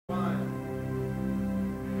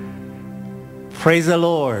Praise the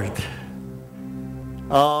Lord.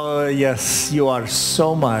 Oh, yes, you are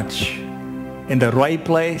so much in the right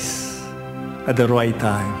place at the right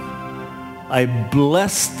time. I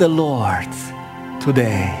bless the Lord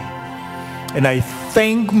today. And I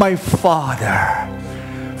thank my Father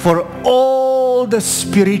for all the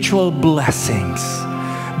spiritual blessings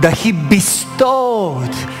that He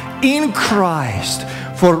bestowed in Christ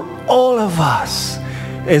for all of us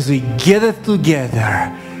as we gather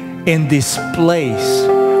together in this place,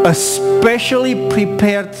 a specially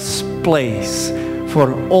prepared place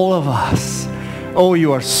for all of us. Oh,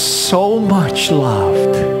 you are so much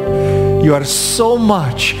loved. You are so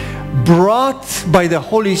much brought by the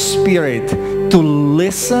Holy Spirit to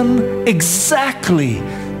listen exactly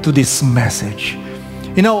to this message.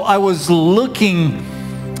 You know, I was looking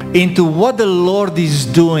into what the Lord is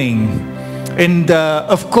doing, and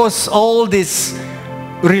of course all this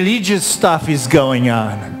religious stuff is going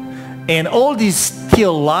on, and all this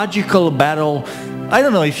theological battle. I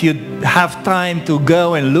don't know if you have time to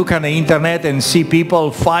go and look on the internet and see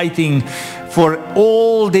people fighting for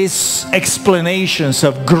all these explanations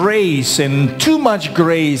of grace and too much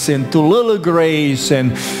grace and too little grace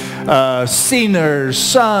and sinners,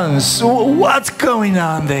 sons. What's going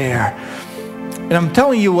on there? And I'm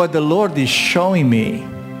telling you what the Lord is showing me.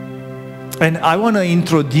 And I want to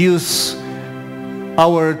introduce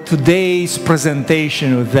our today's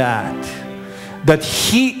presentation with that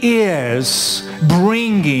He is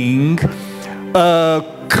bringing,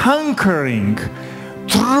 conquering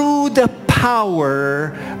through the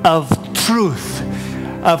power of truth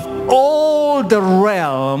of all the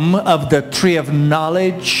realm of the tree of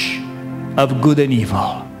knowledge of good and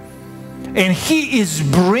evil. And He is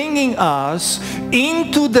bringing us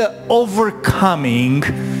into the overcoming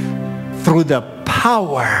through the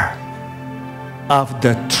power of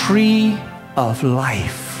the tree of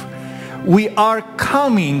life. We are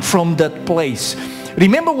coming from that place.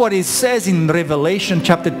 Remember what it says in Revelation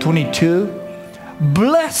chapter 22?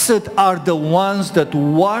 Blessed are the ones that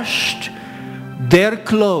washed their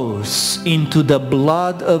clothes into the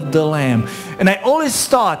blood of the Lamb. And I always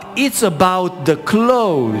thought it's about the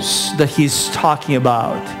clothes that He's talking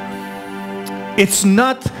about. It's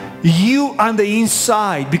not you on the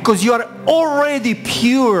inside, because you are already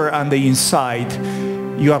pure on the inside.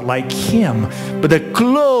 You are like Him. But the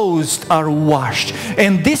clothes are washed.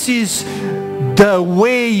 And this is the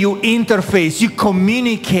way you interface, you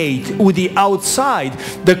communicate with the outside.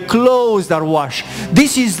 The clothes are washed.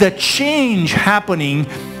 This is the change happening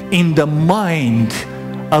in the mind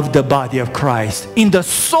of the body of Christ, in the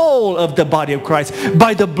soul of the body of Christ.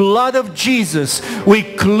 By the blood of Jesus, we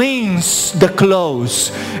cleanse the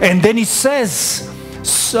clothes. And then He says,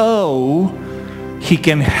 so He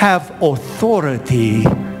can have authority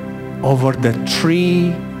over the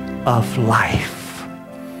tree of life.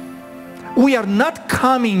 We are not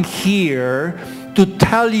coming here to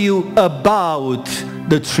tell you about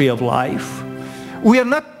the tree of life. We are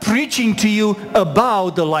not preaching to you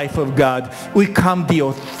about the life of God. We come the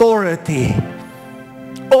authority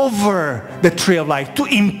over the tree of life to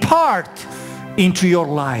impart into your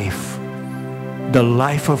life the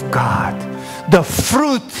life of God, the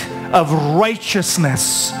fruit of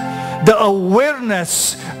righteousness, the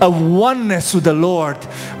awareness of oneness with the Lord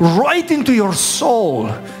right into your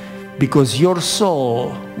soul, because your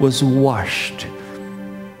soul was washed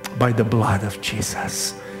by the blood of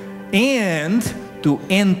Jesus. And to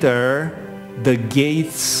enter the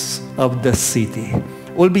gates of the city.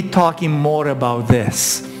 We'll be talking more about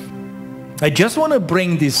this. I just want to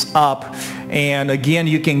bring this up, and again,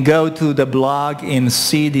 you can go to the blog and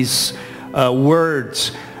see these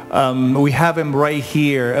words. We have them right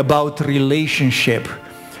here about relationship.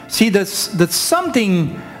 See, that's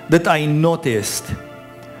something that I noticed.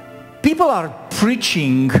 People are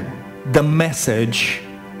preaching the message,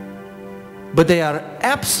 but they are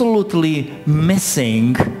absolutely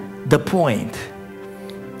missing the point.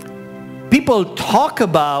 People talk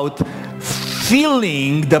about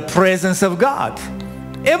feeling the presence of God.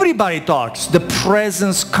 Everybody talks. The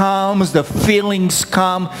presence comes, the feelings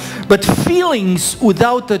come, but feelings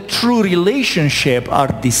without a true relationship are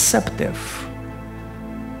deceptive.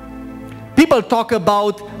 People talk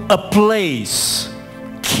about a place,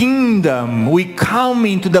 kingdom. We come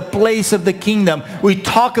into the place of the kingdom. We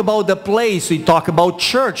talk about the place. We talk about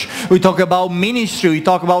church. We talk about ministry. We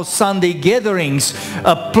talk about Sunday gatherings.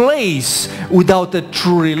 A place without a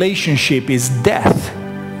true relationship is death.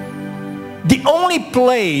 The only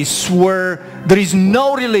place where there is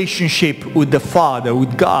no relationship with the Father,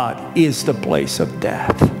 with God, is the place of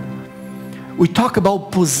death. We talk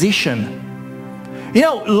about position. You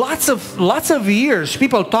know, lots of years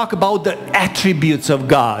people talk about the attributes of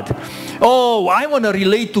God. Oh, I want to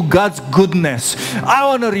relate to God's goodness. I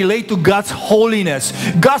want to relate to God's holiness.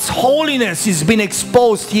 God's holiness has been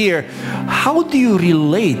exposed here. How do you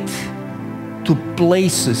relate to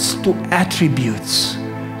places, to attributes?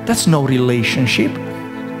 That's no relationship.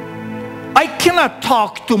 I cannot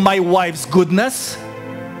talk to my wife's goodness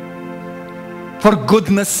for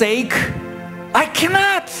goodness sake. I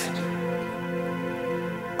cannot.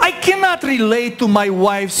 I cannot relate to my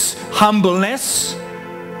wife's humbleness.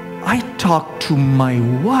 I talk to my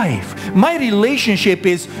wife. My relationship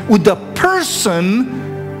is with the person.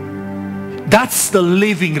 That's the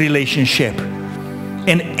living relationship.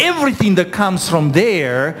 And everything that comes from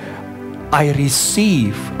there, I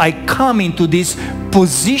receive. I come into this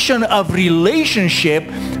position of relationship,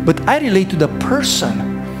 but I relate to the person.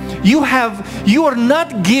 You are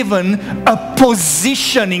not given a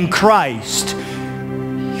position in Christ.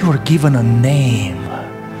 You are given a name.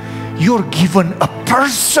 You are given a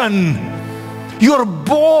person. You are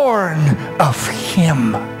born of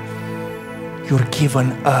Him. You are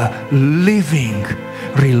given a living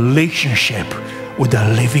relationship with a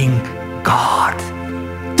living God.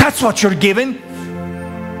 That's what you're given.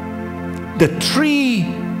 The tree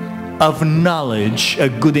of knowledge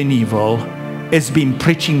of good and evil has been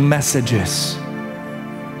preaching messages.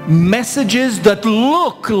 Messages that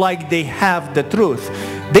look like they have the truth.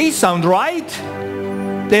 They sound right.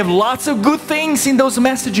 They have lots of good things in those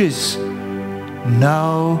messages.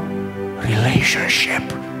 No relationship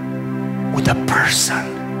with a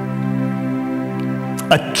person.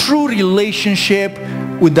 A true relationship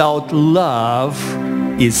without love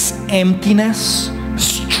is emptiness,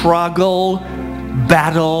 struggle,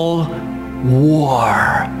 battle,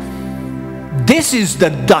 war. This is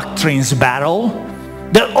the doctrines battle.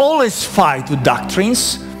 They always fight with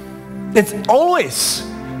doctrines. It's always,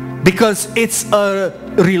 because it's a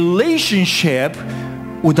relationship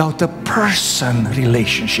without a person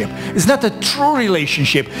relationship. It's not a true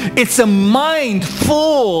relationship. It's a mind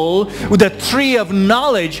full with the tree of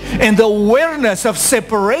knowledge and the awareness of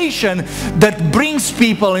separation that brings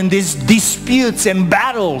people in these disputes and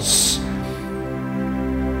battles.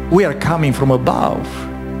 We are coming from above.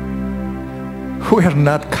 We are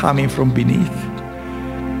not coming from beneath.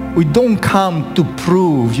 We don't come to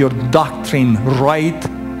prove your doctrine right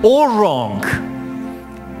or wrong.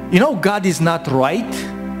 You know, God is not right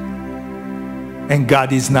and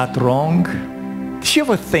God is not wrong. Did you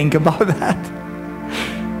ever think about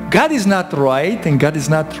that? God is not right and God is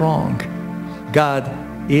not wrong. God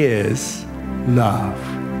is love.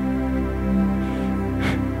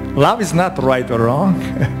 Love is not right or wrong.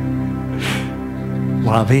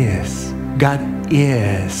 Love is. God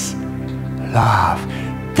is love.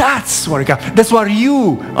 That's where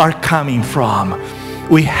you are coming from.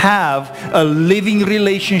 We have a living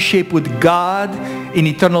relationship with God in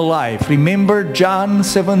eternal life. Remember John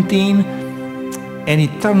 17? And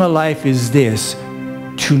eternal life is this: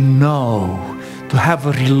 to know, to have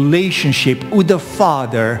a relationship with the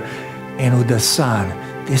Father and with the Son.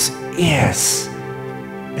 This is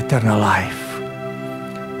eternal life.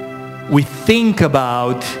 We think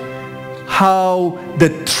about how the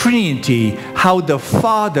Trinity, how the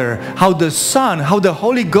Father, how the Son, how the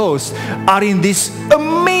Holy Ghost are in this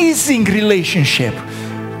amazing relationship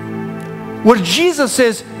where Jesus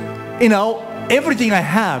says, you know, everything I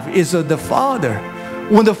have is of the Father.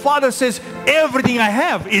 When the Father says, everything I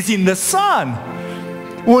have is in the Son.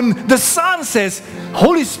 When the Son says,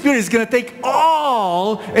 Holy Spirit is going to take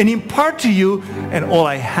all and impart to you, and all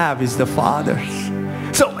I have is the Father's.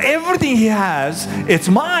 So everything He has, it's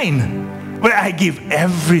mine. But I give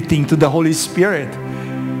everything to the Holy Spirit.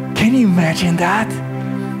 Can you imagine that?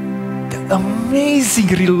 The amazing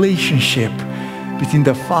relationship between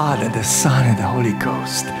the Father, the Son, and the Holy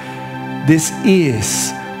Ghost. This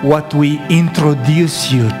is what we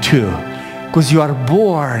introduce you to, because you are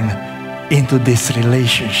born into this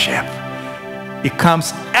relationship. It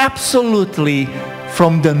comes absolutely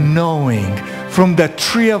from the knowing, from the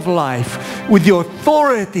tree of life, with the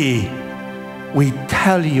authority. We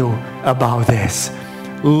tell you about this.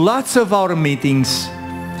 Lots of our meetings,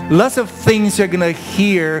 lots of things you're going to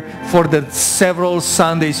hear for the several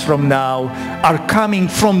Sundays from now are coming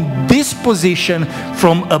from this position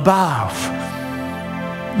from above.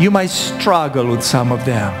 You might struggle with some of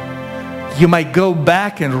them. You might go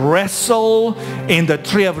back and wrestle in the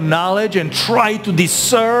tree of knowledge and try to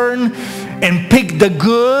discern and pick the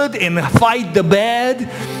good and fight the bad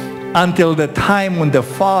until the time when the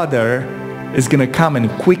Father is going to come and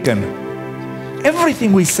quicken.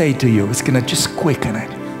 Everything we say to you is going to just quicken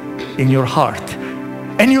it in your heart.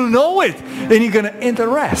 And you'll know it. And you're going to enter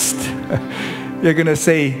rest. You're going to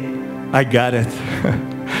say, I got it.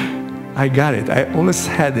 I got it. I always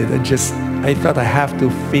had it. I thought I have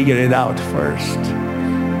to figure it out first.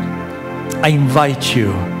 I invite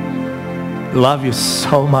you. Love you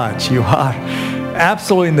so much. You are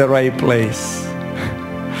absolutely in the right place.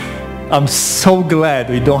 I'm so glad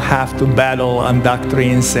we don't have to battle on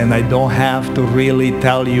doctrines, and I don't have to really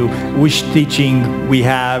tell you which teaching we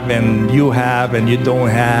have and you don't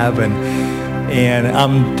have. And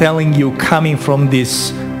I'm telling you, coming from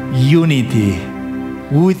this unity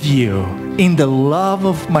with you in the love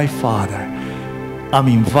of my Father, I'm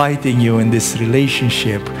inviting you in this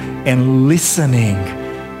relationship and listening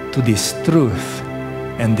to this truth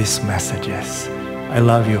and these messages. I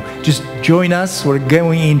love you. Just join us. We're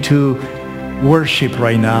going into worship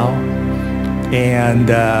right now. And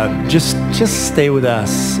just stay with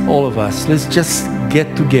us, all of us. Let's just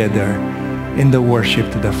get together in the worship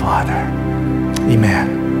to the Father.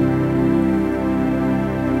 Amen.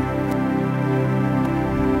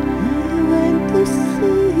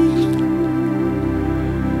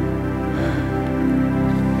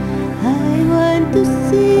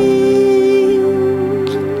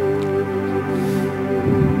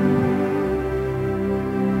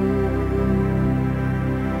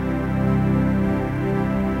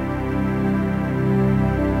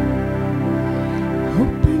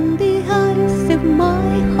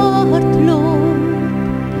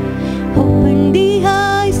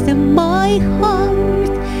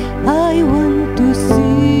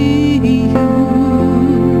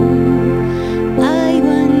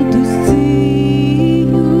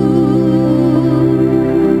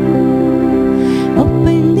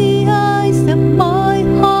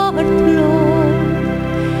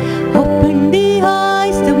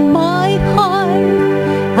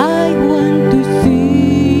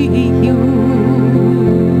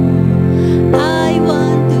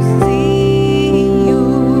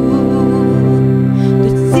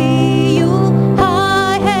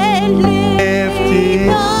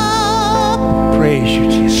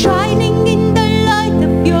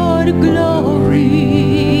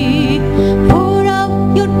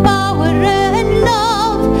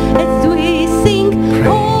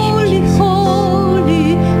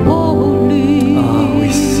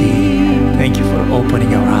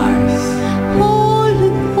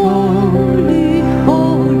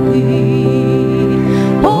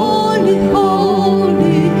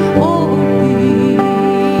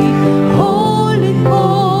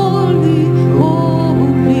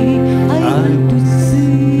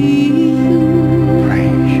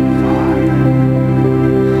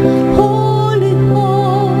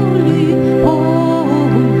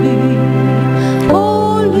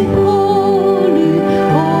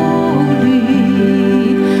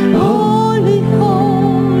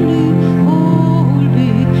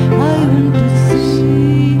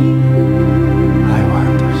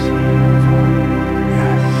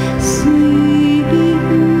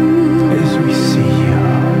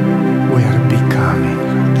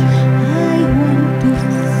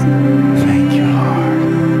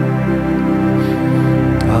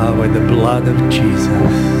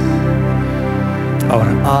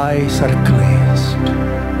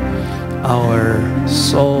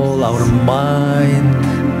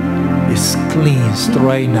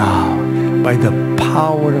 Right now, by the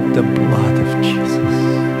power of the blood of Jesus.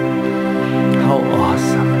 How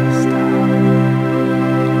awesome is that?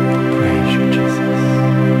 Praise you, Jesus.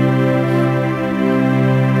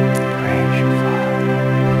 Praise you, Father.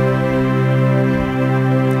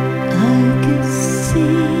 I can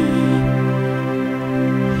see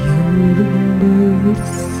your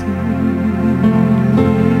mercy.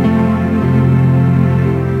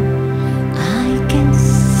 I can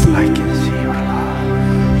see your love.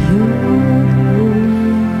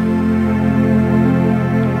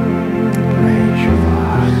 Praise you,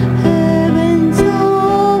 Father.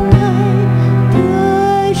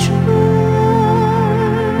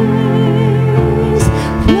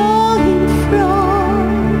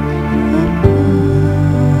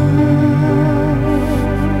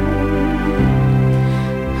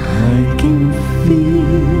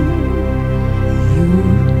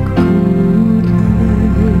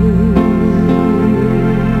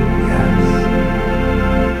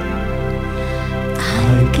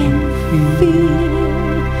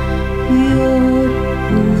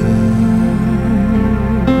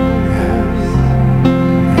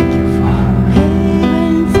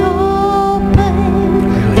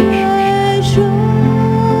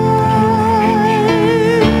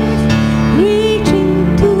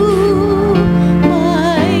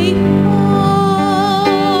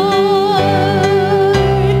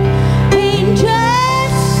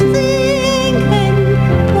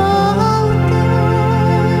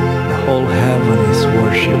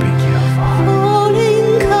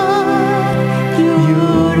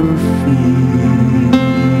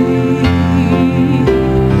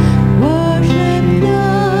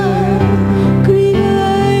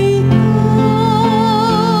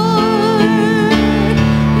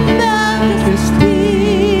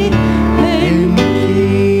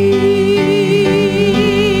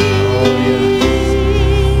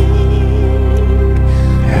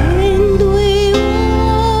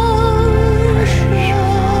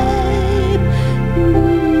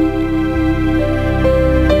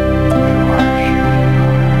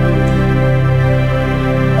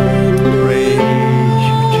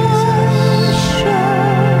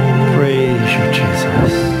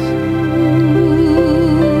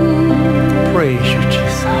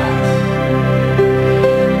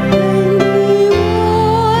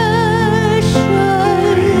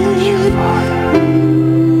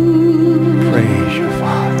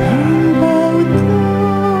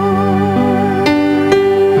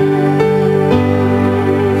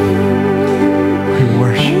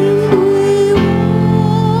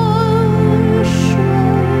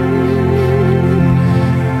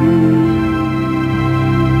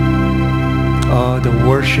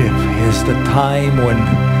 worship is the time when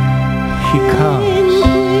He comes.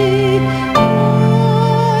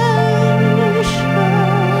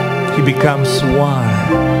 He becomes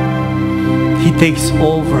one. He takes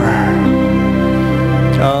over.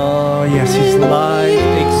 Oh yes, His life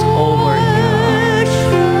takes over you.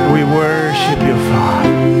 We worship you,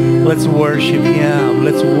 Father. Let's worship Him.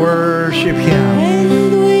 Let's worship Him.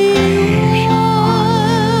 Praise you,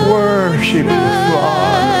 Father. Worship you,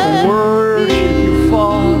 Father. Worship you,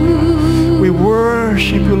 Father. We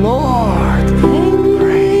worship you, Lord.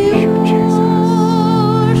 Praise you, Jesus.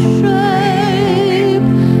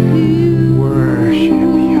 Worship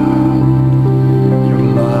you. Your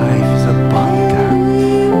life is abundant.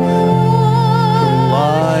 Your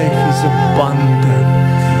life is abundant.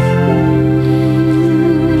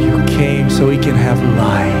 You came so we can have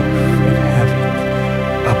life and have it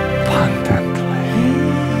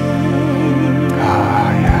abundantly.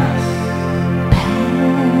 Ah, yes.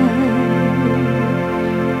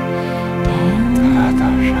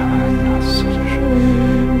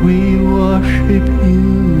 We worship you.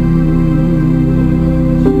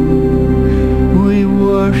 We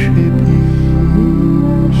worship you.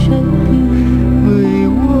 We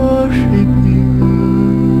worship you.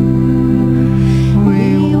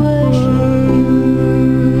 We worship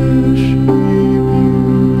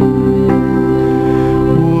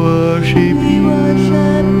you.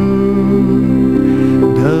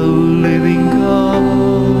 The living God,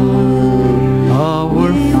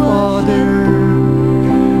 our Father.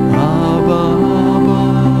 Abba, Abba,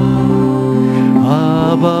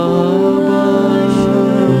 Abba,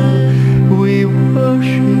 we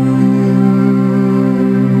worship you.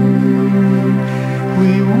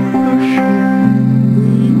 We worship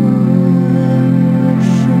you.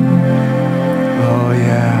 Oh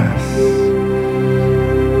yes.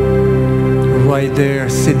 Right there,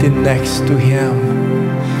 sitting next to Him.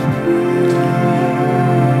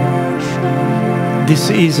 This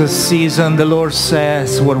is a season, the Lord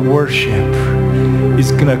says, where worship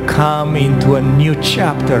is going to come into a new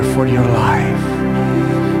chapter for your life.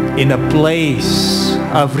 In a place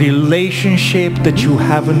of relationship that you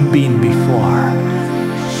haven't been before.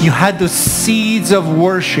 You had the seeds of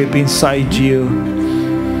worship inside you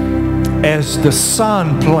as the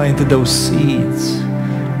Son planted those seeds.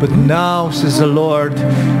 But now, says the Lord,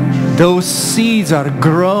 those seeds are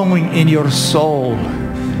growing in your soul.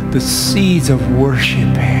 The seeds of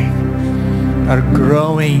worshiping are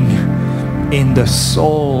growing in the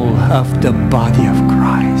soul of the body of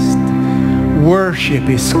Christ. Worship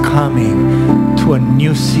is coming to a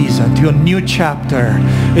new season, to a new chapter.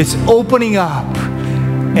 It's opening up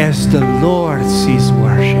as the Lord sees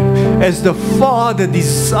worship, as the Father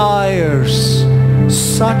desires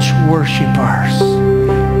such worshipers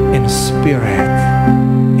in spirit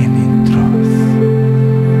and in truth.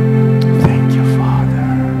 Thank you,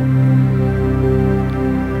 Father.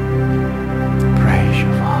 Praise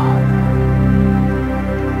you, Father.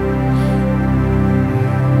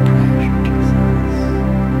 Praise you, Jesus.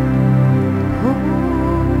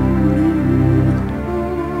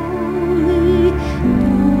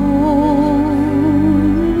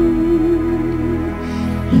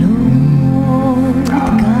 Lord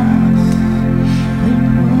God,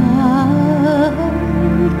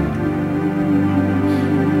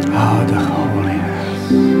 Ah, the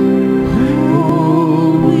holiness.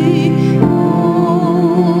 holy,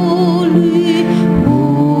 holy,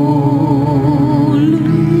 holy,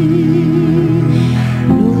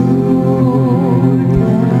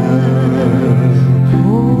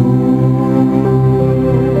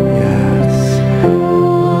 Yes.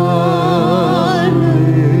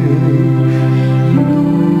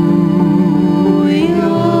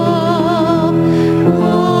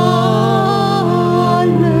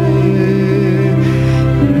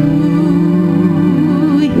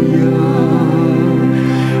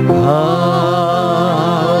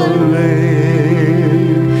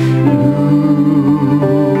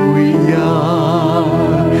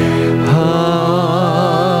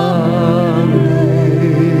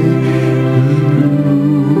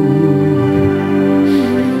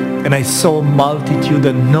 And I saw a multitude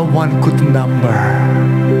that no one could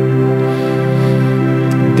number.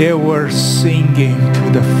 They were singing to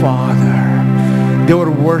the Father. They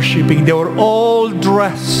were worshiping. They were all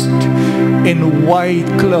dressed in white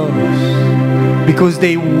clothes because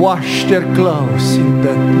they washed their clothes in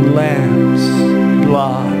the Lamb's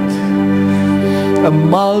blood. A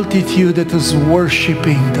multitude that was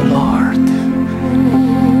worshiping the Lord.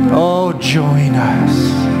 Oh, join us.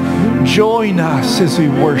 Join us as we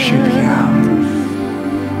worship Him.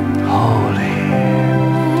 Holy.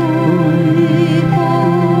 holy,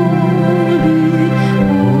 holy,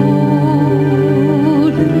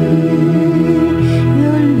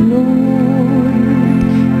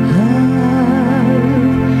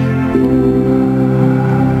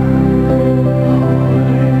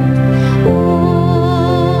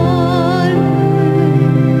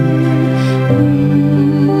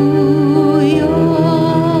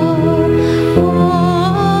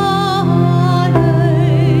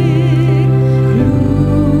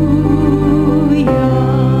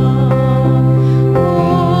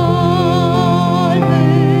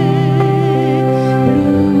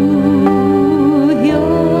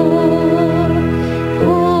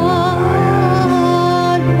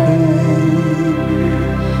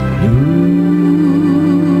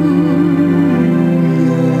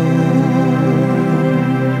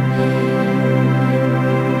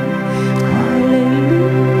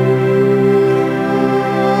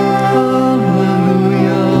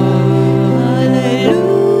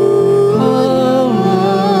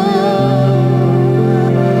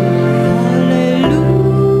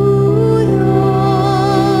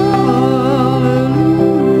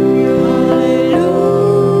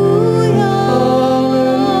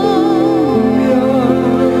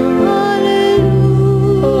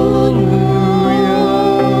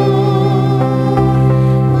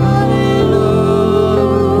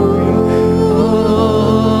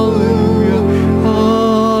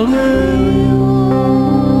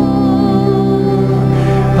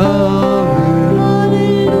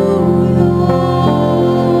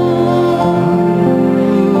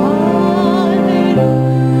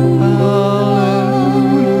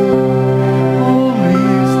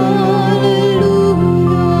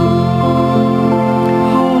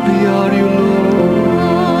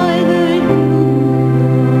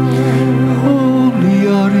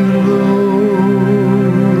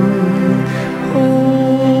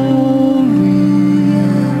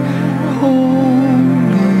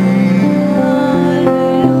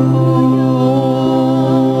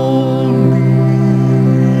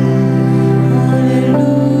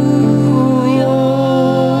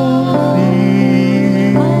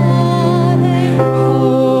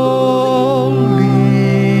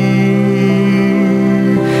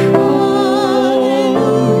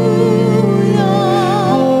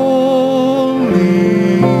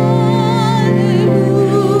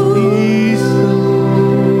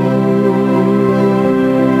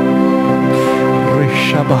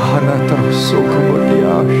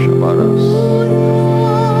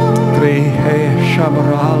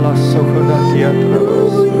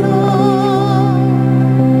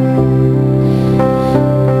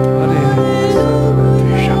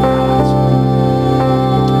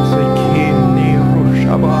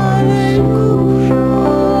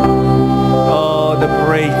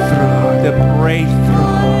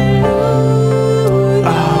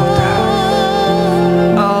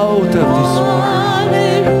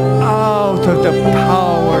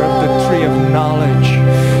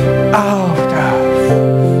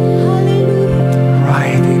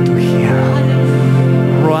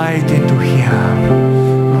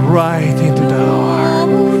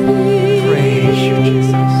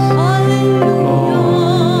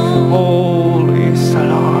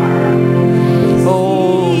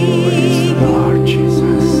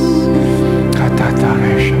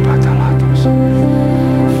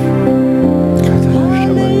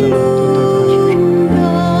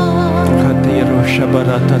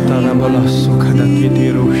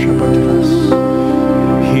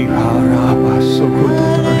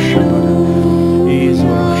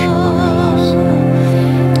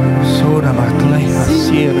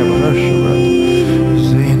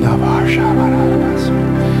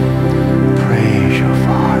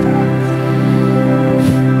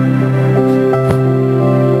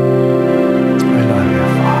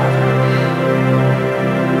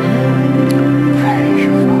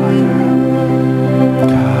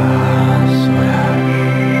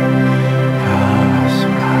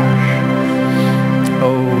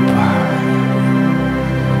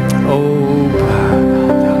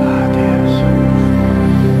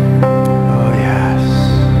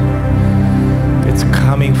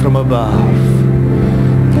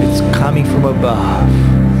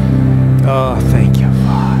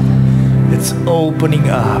 Opening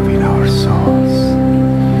up in our souls.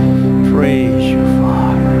 Praise you,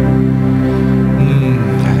 Father.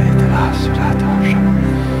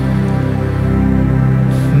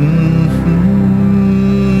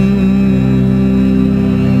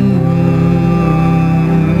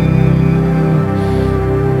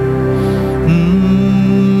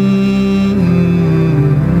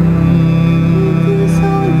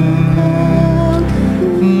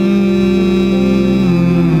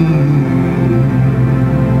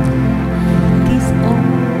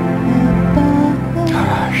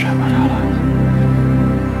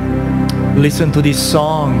 Listen to this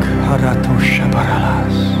song.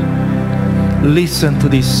 Listen to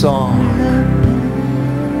this song.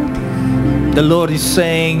 The Lord is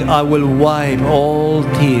saying, I will wipe all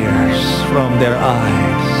tears from their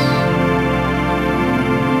eyes.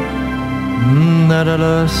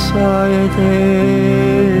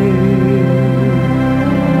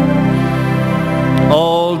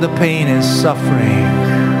 All the pain and suffering.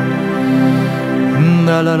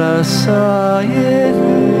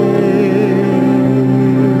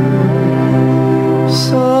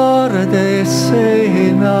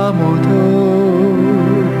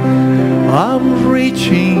 I'm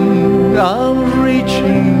reaching, I'm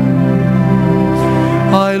reaching.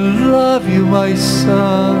 I love you, my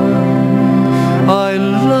son. I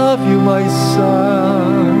love you, my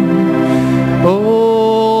son.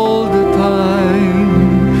 All the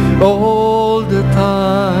time, all the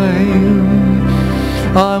time.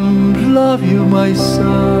 I'm love you, my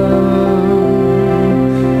son.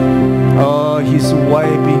 Oh, he's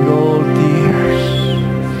wiping all tears.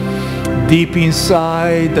 Deep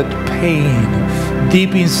inside that pain,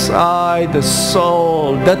 deep inside the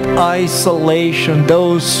soul, that isolation,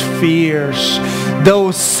 those fears,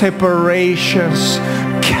 those separations,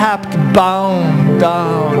 kept bound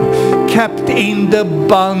down, kept in the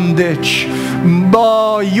bondage.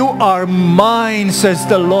 Oh, you are mine, says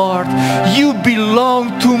the Lord. You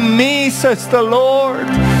belong to me, says the Lord.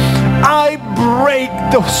 I break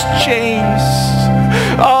those chains.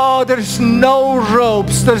 Oh, there's no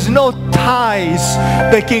ropes, there's no ties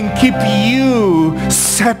that can keep you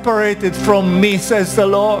separated from me, says the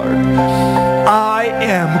Lord. I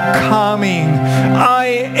am coming. I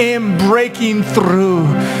am breaking through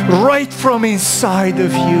right from inside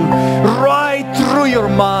of you, right through your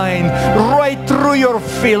mind, right through your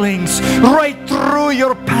feelings, right through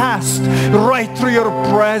your past, right through your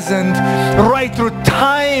present, right through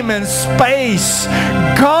time and space.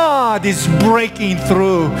 God is breaking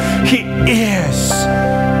through. He is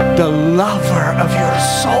the lover of your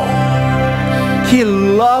soul. He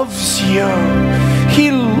loves you.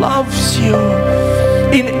 He loves you.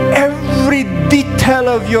 In every detail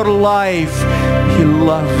of your life, He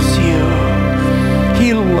loves you.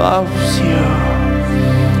 He loves you.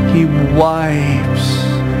 He wipes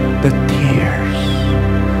the tears.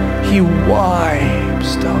 He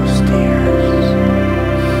wipes those tears.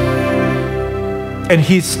 And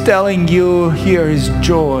He's telling you, here is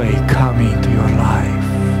joy coming to your life.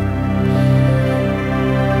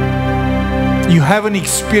 You haven't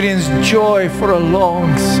experienced joy for a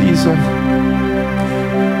long season.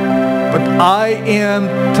 But I am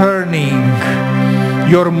turning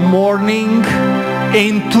your mourning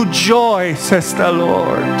into joy, says the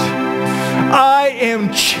Lord. I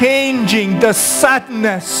am changing the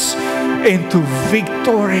sadness into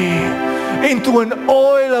victory, into an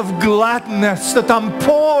oil of gladness that I'm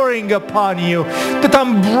pouring upon you, that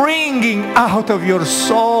I'm bringing out of your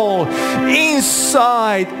soul,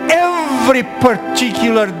 inside every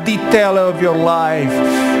particular detail of your life.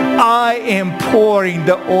 I am pouring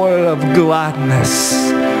the oil of gladness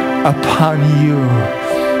upon you.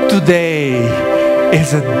 Today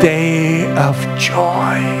is a day of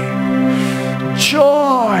joy.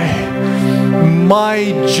 Joy.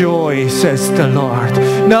 My joy, says the Lord.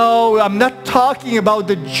 No, I'm not talking about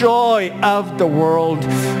the joy of the world.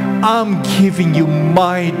 I'm giving you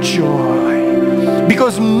my joy.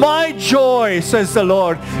 Because my joy, says the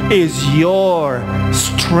Lord, is your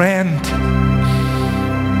strength.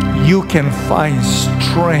 You can find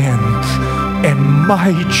strength in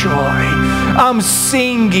my joy. I'm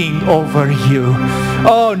singing over you.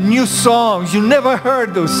 Oh, new songs. You never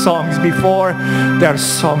heard those songs before. They're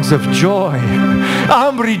songs of joy.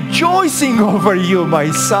 I'm rejoicing over you,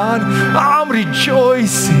 my son. I'm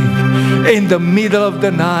rejoicing in the middle of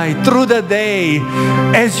the night, through the day,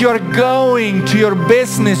 as you're going to your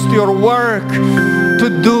business, to your work,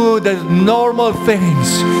 to do the normal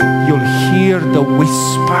things. You'll hear the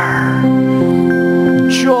whisper.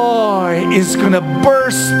 Joy is gonna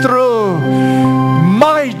burst through.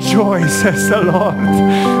 My joy, says the Lord.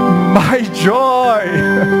 My joy.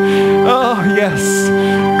 Oh, yes.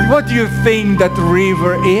 What do you think that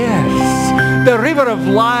river is? The river of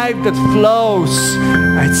life that flows.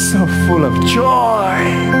 It's so full of joy.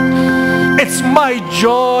 It's my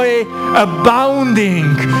joy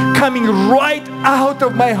abounding, coming right out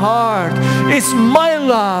of my heart. It's my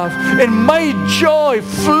love and my joy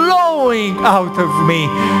flowing out of me.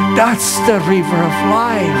 That's the river of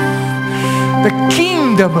life. The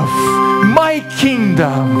kingdom of my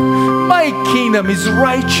kingdom is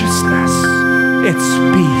righteousness, it's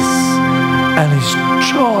peace, and it's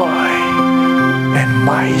joy in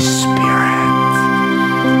my spirit.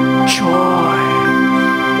 Joy.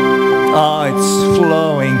 Oh, it's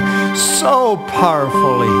flowing so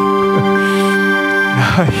powerfully.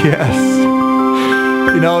 Yes.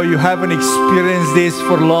 You know, you haven't experienced this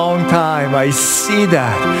for a long time. I see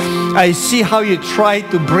that. I see how you try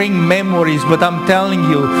to bring memories, but I'm telling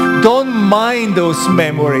you, don't mind those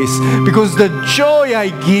memories, because the joy I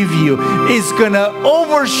give you is gonna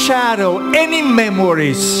overshadow any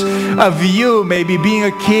memories of you maybe being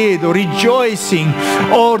a kid or rejoicing,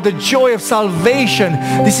 or the joy of salvation.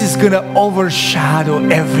 This is gonna overshadow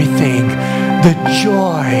everything. The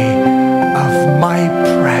joy of my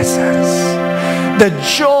presence. The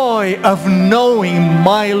joy of knowing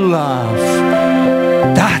my love.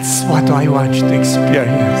 That's what I want you to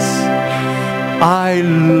experience. I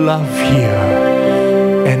love you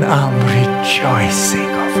and I'm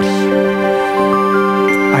rejoicing over you.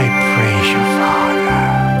 I praise you, Father.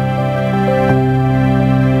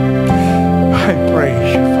 I praise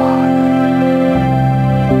you, Father.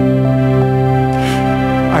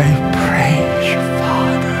 I praise you,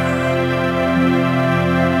 Father.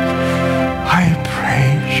 I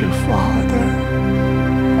praise you, Father.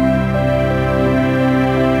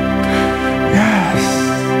 Yes.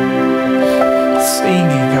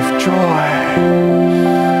 Singing of joy.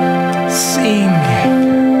 Singing.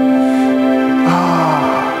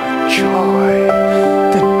 Ah, joy.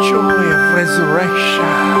 The joy of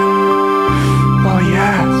resurrection. Oh,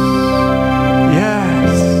 yes.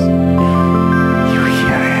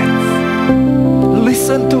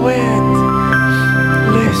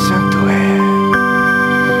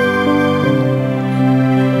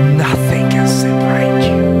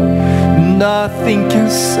 Nothing can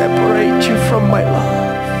separate you from my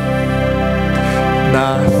love.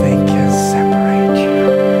 Nothing can separate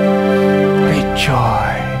you.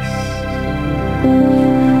 Rejoice.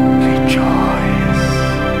 Rejoice.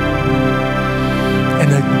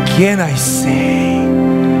 And again I say,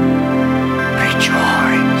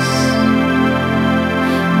 rejoice.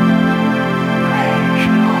 Praise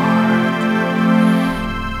you, Lord.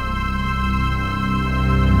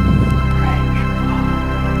 Praise you, Lord.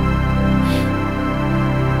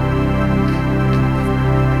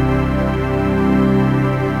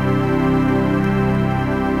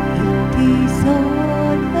 It is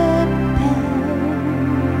all about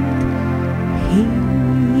Him.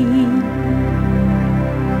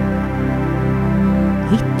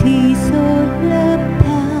 It is all about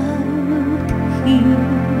Him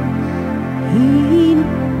in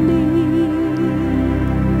me.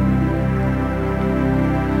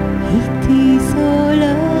 It is all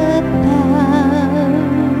about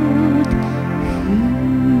Him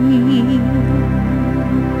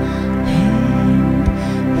and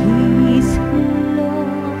His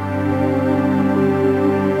love.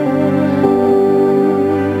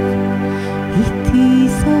 It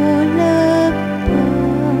is all about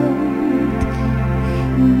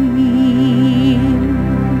Him.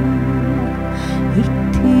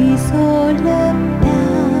 It is all about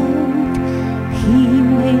Him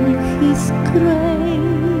and His grace.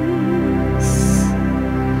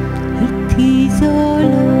 It is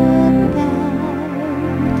all about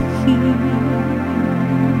Him.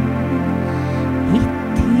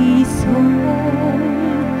 It is all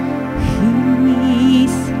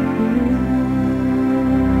His love.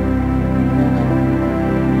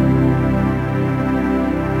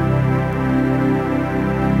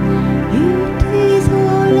 It is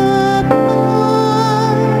all about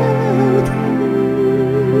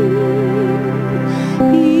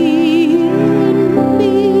Him in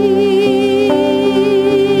me.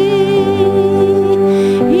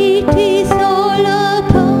 It is all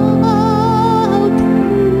about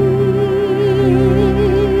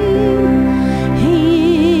Him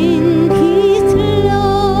and His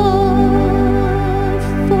love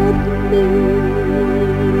for me.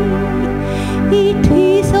 It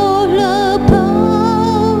is all about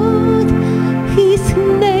His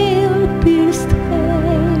nail-pierced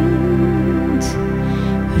hands,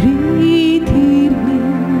 redeeming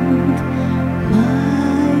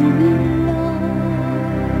my life.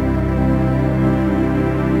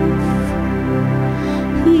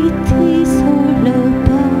 It is all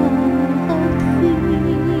about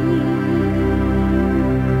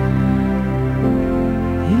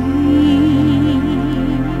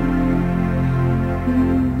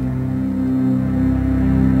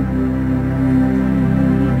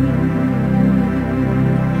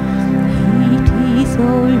It is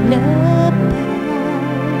all about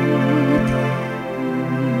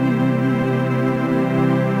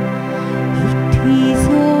It is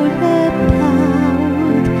all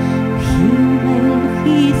about Him and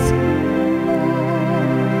His love.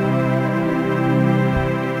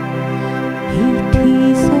 It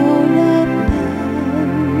is all about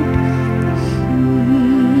Him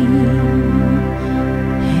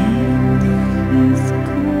and His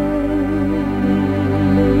grace.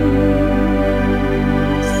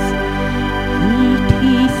 It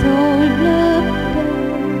is all about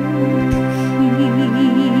Him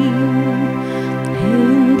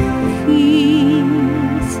and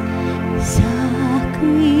His sacrifice.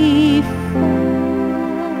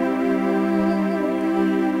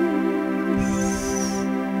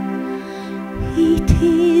 It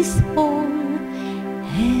is all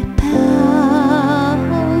about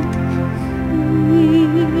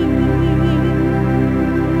Him and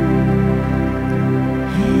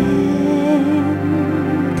His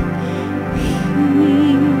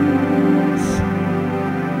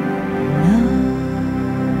love.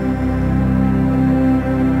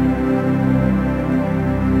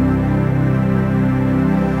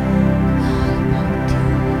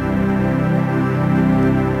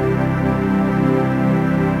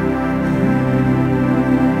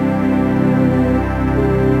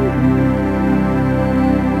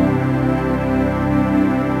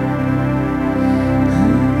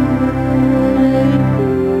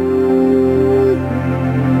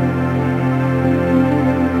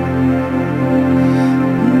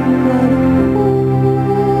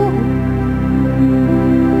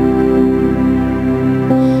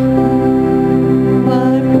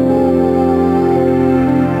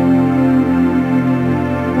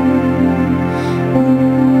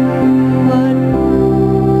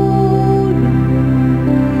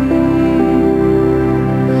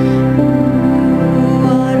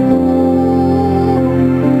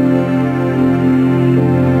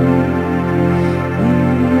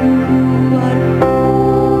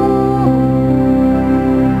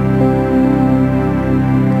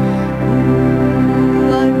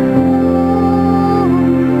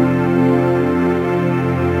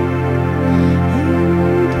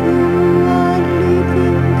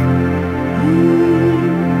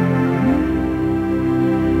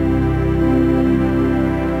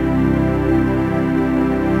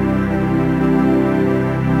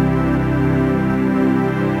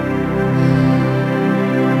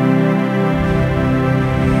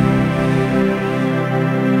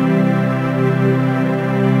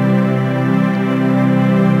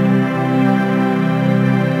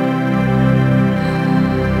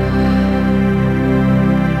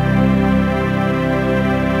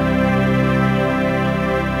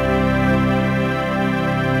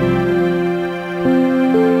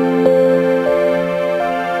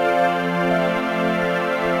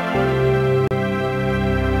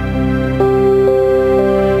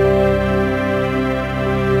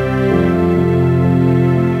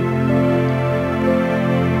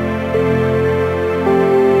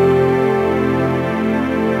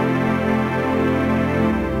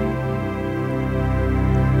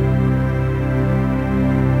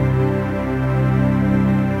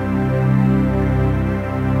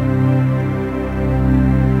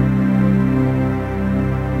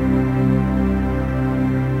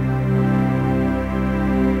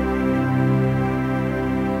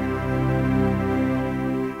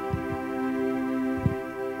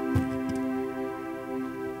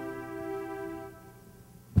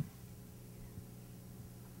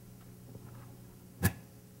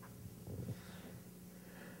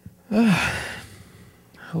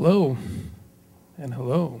 Hello, and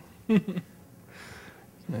hello.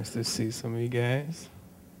 Nice to see some of you guys.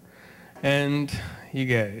 And you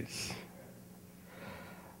guys.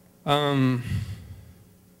 You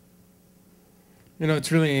know, it's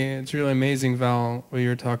really amazing, Val, what you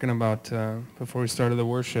were talking about before we started the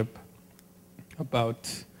worship,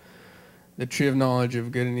 about the tree of knowledge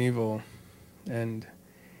of good and evil, and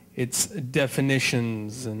its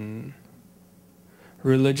definitions and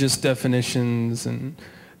religious definitions. And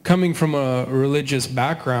coming from a religious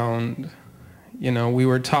background, you know, we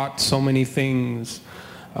were taught so many things.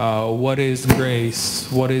 What is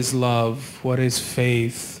grace? What is love? What is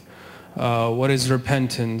faith? What is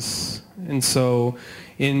repentance? And so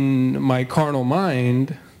in my carnal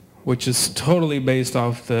mind, which is totally based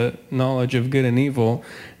off the knowledge of good and evil,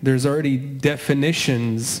 there's already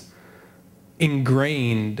definitions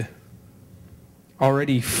ingrained,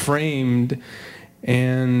 already framed,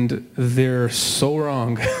 and they're so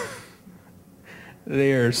wrong.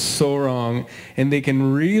 They are so wrong, and they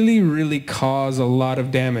can really, really cause a lot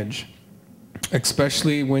of damage,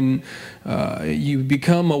 especially when you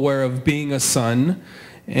become aware of being a son,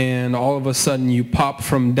 and all of a sudden you pop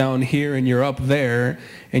from down here and you're up there,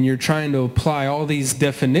 and you're trying to apply all these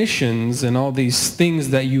definitions and all these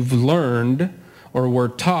things that you've learned or were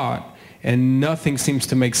taught, and nothing seems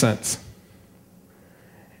to make sense.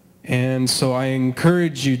 And so I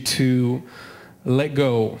encourage you to let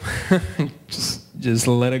go. just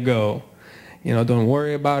let it go. You know, don't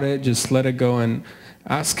worry about it. Just let it go and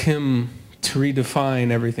ask him to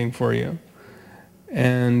redefine everything for you.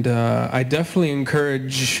 And I definitely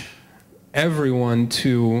encourage everyone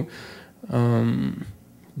to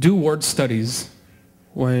do word studies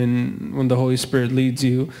when the Holy Spirit leads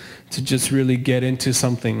you to just really get into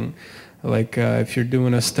something. Like if you're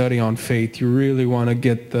doing a study on faith, you really want to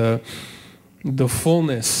get the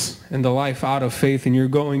fullness and the life out of faith, and you're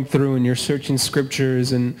going through and you're searching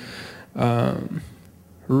scriptures and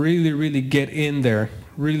really, really get in there.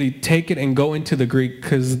 Really take it and go into the Greek,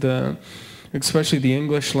 because especially the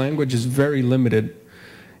English language is very limited.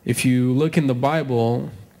 If you look in the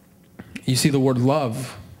Bible, you see the word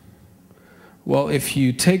love. Well, if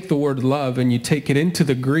you take the word love and you take it into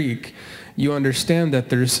the Greek, you understand that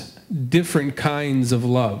there's different kinds of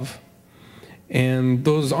love. And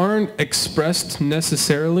those aren't expressed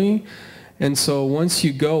necessarily. And so once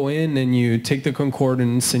you go in and you take the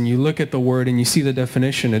concordance and you look at the word and you see the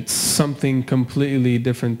definition, it's something completely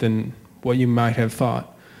different than what you might have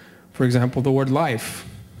thought. For example, the word life.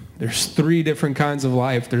 There's 3 different kinds of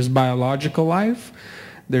life. There's biological life,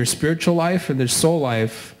 there's spiritual life, and there's soul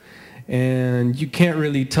life. And you can't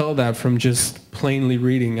really tell that from just plainly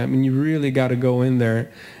reading. I mean, you really got to go in there.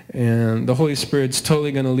 And the Holy Spirit's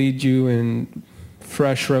totally going to lead you in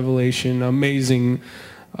fresh revelation. Amazing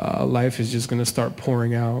life is just going to start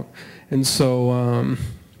pouring out. And so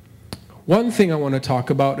one thing I want to talk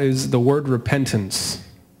about is the word repentance,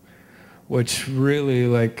 which really,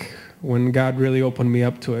 like, when God really opened me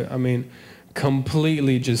up to it, I mean,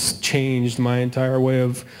 completely just changed my entire way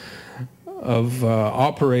of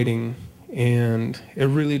operating. And it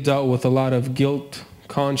really dealt with a lot of guilt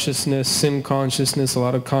consciousness, sin consciousness, a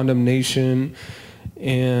lot of condemnation,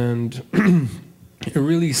 and it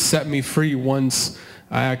really set me free once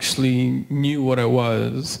I actually knew what it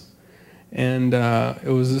was. And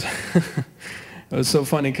it was it was so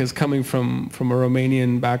funny, because coming from a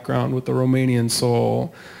Romanian background with the Romanian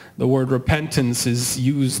soul, the word repentance is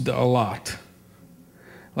used a lot.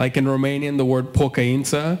 Like in Romanian, the word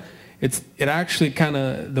pocăință, it actually kind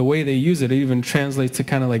of, the way they use it, it even translates to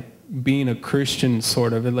kind of like being a Christian,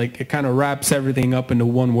 sort of. It kind of wraps everything up into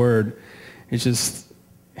one word. It's just,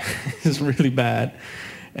 it's really bad.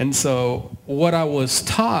 And so what I was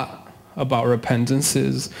taught about repentance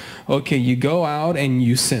is, okay, you go out and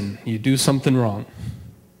you sin. You do something wrong.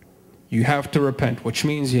 You have to repent, which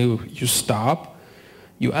means you stop,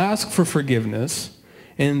 you ask for forgiveness,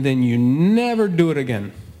 and then you never do it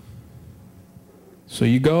again. So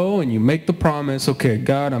you go and you make the promise, okay,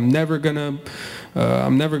 God, I'm never gonna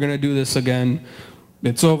do this again.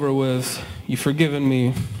 It's over with. You've forgiven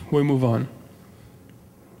me. We move on.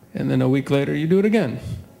 And then a week later, you do it again.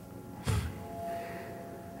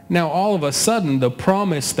 Now, all of a sudden, the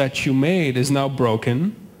promise that you made is now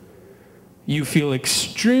broken. You feel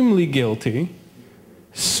extremely guilty,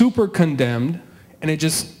 super condemned, and it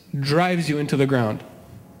just drives you into the ground.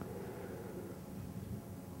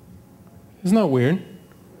 Isn't that weird?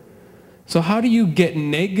 So how do you get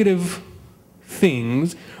negative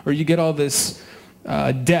things, or you get all this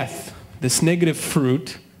death, this negative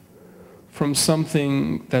fruit, from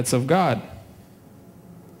something that's of God?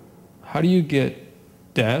 How do you get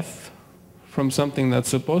death from something that's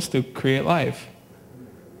supposed to create life.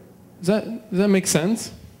 Does that make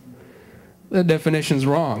sense? The definition's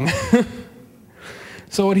wrong.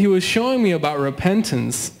 So what he was showing me about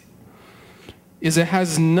repentance is it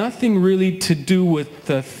has nothing really to do with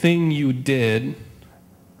the thing you did,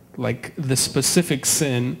 like the specific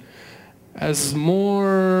sin, as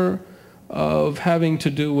more of having to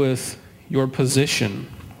do with your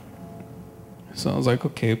position. So I was like,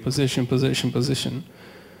 okay, position.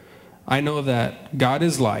 I know that God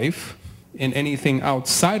is life, and anything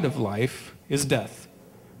outside of life is death.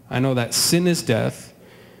 I know that sin is death.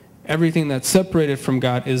 Everything that's separated from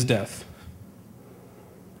God is death.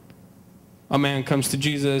 A man comes to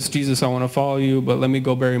Jesus, Jesus, I want to follow you, but let me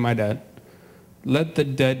go bury my dad. Let the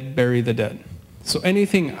dead bury the dead. So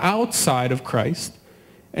anything outside of Christ,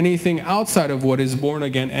 anything outside of what is born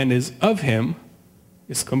again and is of him,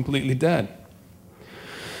 is completely dead.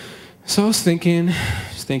 So I was thinking,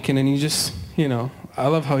 and he just, I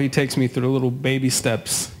love how he takes me through little baby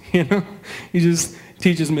steps, He just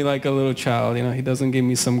teaches me like a little child, He doesn't give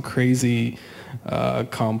me some crazy,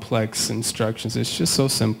 complex instructions. It's just so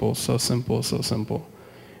simple.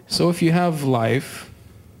 So if you have life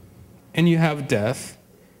and you have death,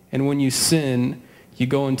 and when you sin, you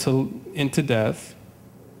go into death,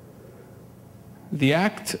 the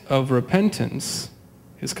act of repentance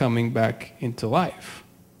is coming back into life.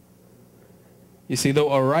 You see,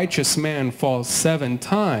 though a righteous man falls 7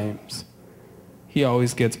 times, he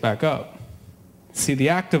always gets back up. See, the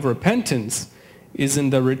act of repentance is in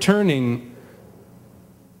the returning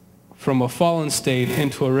from a fallen state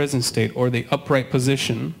into a risen state, or the upright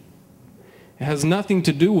position. It has nothing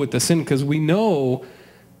to do with the sin, because we know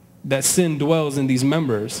that sin dwells in these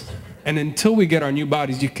members. And until we get our new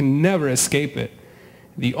bodies, you can never escape it.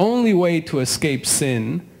 The only way to escape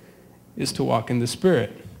sin is to walk in the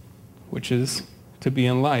Spirit, which is to be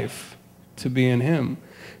in life, to be in him.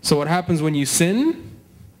 So what happens when you sin?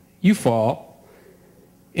 You fall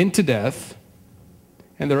into death,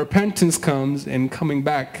 and the repentance comes in coming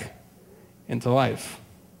back into life.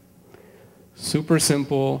 Super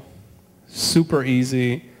simple, super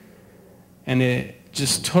easy, and it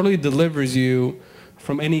just totally delivers you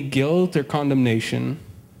from any guilt or condemnation,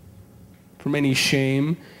 from any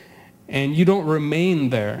shame, and you don't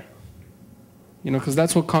remain there. Because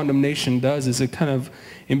that's what condemnation does, is it kind of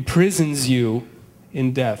imprisons you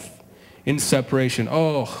in death, in separation.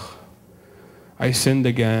 Oh, I sinned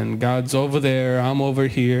again. God's over there. I'm over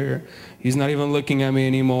here. He's not even looking at me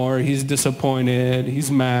anymore. He's disappointed. He's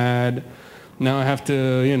mad. Now I have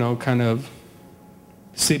to, kind of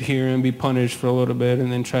sit here and be punished for a little bit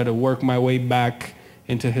and then try to work my way back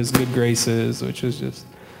into his good graces, which is just,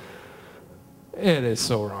 it is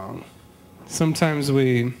so wrong. Sometimes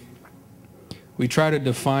we try to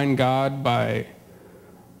define God by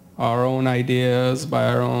our own ideas, by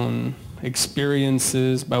our own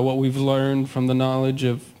experiences, by what we've learned from the knowledge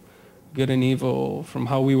of good and evil, from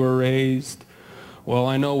how we were raised. Well,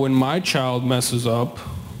 I know when my child messes up,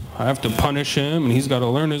 I have to punish him, and he's got to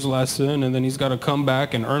learn his lesson, and then he's got to come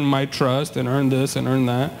back and earn my trust and earn this and earn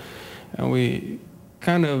that. And we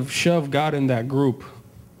kind of shove God in that group.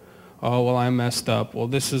 Oh, well, I messed up. Well,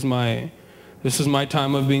 this is my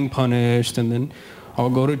time of being punished, and then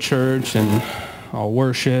I'll go to church and I'll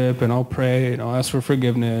worship and I'll pray and I'll ask for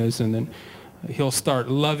forgiveness, and then he'll start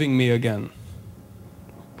loving me again.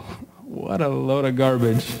 What a load of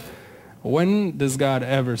garbage. When does God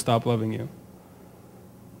ever stop loving you?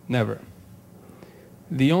 Never.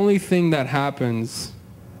 The only thing that happens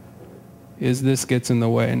is this gets in the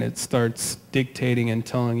way, and it starts dictating and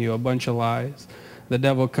telling you a bunch of lies. The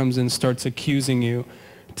devil comes in, starts accusing you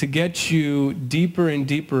to get you deeper and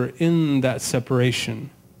deeper in that separation,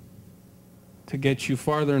 to get you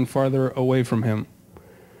farther and farther away from him.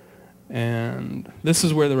 And this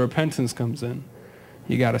is where the repentance comes in.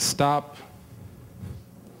 You got to stop,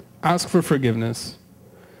 ask for forgiveness,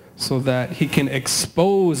 so that he can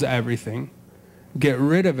expose everything, get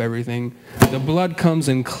rid of everything. The blood comes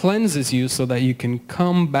and cleanses you so that you can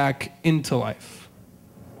come back into life,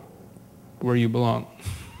 where you belong.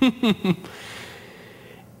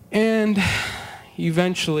 And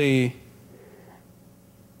eventually,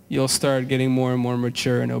 you'll start getting more and more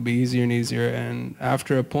mature, and it'll be easier and easier. And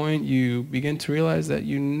after a point, you begin to realize that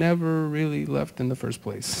you never really left in the first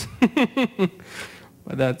place.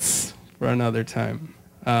 But that's for another time.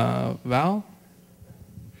 Val?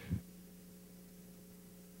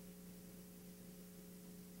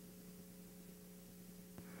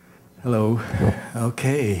 Hello.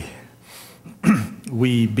 Okay.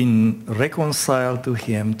 We've been reconciled to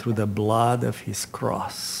him through the blood of his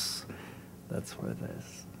cross. That's what it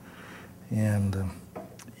is. And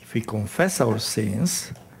If we confess our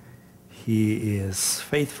sins, he is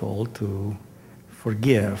faithful to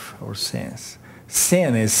forgive our sins.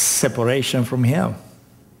 Sin is separation from him.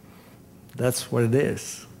 That's what it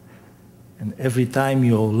is. And every time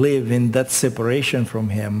you live in that separation from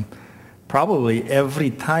him, probably every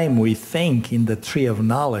time we think in the tree of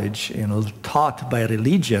knowledge, taught by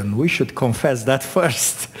religion, we should confess that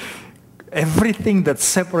first. Everything that's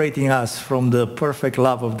separating us from the perfect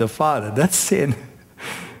love of the Father, that's sin.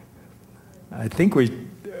 I think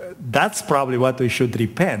that's probably what we should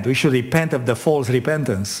repent. We should repent of the false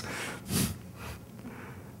repentance.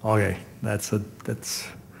 Okay, that's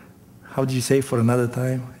how do you say for another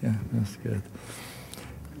time? Yeah, that's good.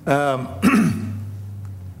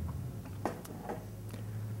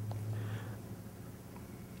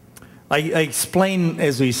 I explained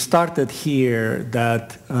as we started here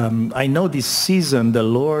that I know this season the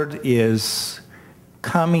Lord is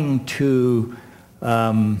coming to,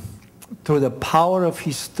 through the power of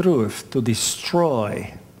his truth, to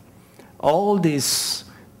destroy all this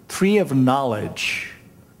tree of knowledge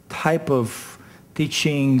type of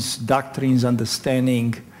teachings, doctrines,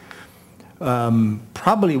 understanding.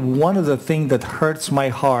 Probably one of the things that hurts my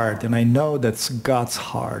heart, and I know that's God's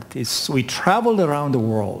heart, is we traveled around the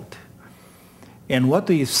world. And what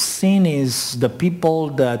we've seen is the people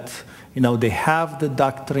that, they have the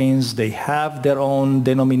doctrines, they have their own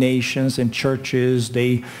denominations and churches,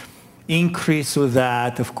 they increase with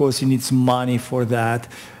that. Of course, he needs money for that.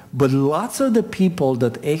 But lots of the people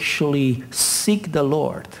that actually seek the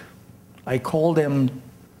Lord, I call them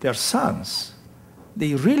their sons.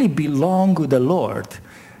 They really belong with the Lord.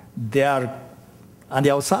 They are on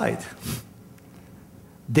the outside.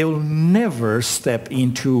 They will never step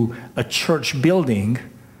into a church building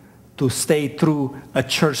to stay through a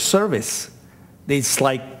church service. It's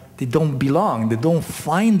like they don't belong. They don't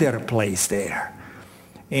find their place there.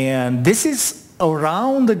 And this is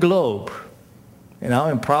around the globe.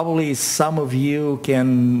 And probably some of you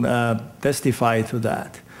can testify to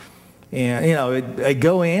that. And, I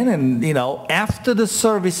go in and, after the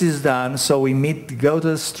service is done, so we go to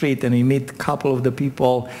the street and we meet a couple of the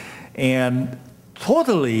people and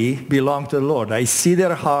totally belong to the Lord. I see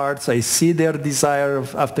their hearts. I see their desire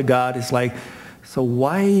after God. It's like, so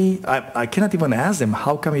why, I cannot even ask them,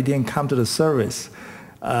 how come you didn't come to the service?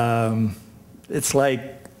 It's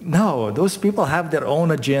like, no, those people have their own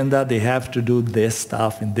agenda. They have to do this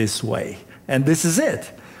stuff in this way. And this is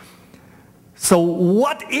it. So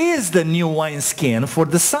what is the new wineskin for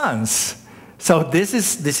the sons? So this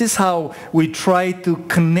is how we try to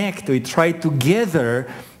connect. We try to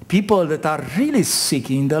gather people that are really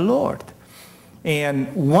seeking the Lord.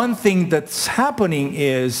 And one thing that's happening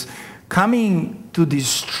is coming to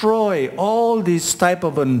destroy all this type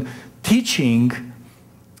of teaching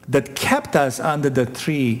that kept us under the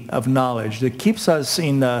tree of knowledge, that keeps us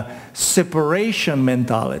in a separation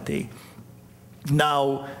mentality.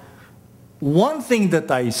 Now, one thing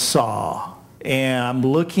that I saw, and I'm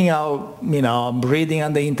looking out, I'm reading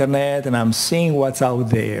on the internet and I'm seeing what's out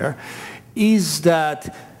there, is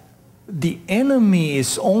that the enemy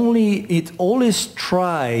always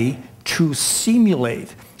try to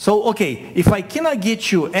simulate. So, okay, if I cannot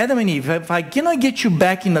get you, Adam and Eve, if I cannot get you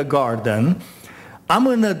back in the garden, I'm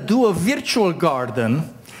going to do a virtual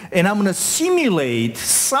garden, and I'm going to simulate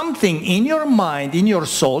something in your mind, in your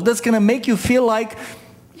soul, that's going to make you feel like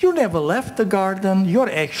you never left the garden. You're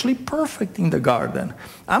actually perfect in the garden.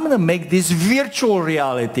 I'm going to make this virtual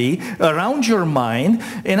reality around your mind,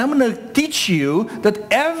 and I'm going to teach you that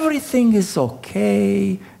everything is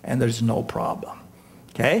okay and there's no problem.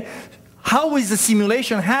 Okay? How is the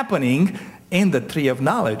simulation happening? In the tree of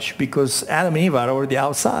knowledge, because Adam and Eve are already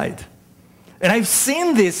outside. And I've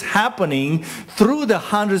seen this happening through the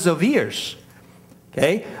hundreds of years.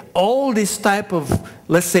 Okay? All this type of,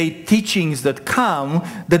 let's say, teachings that come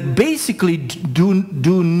that basically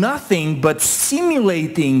do nothing but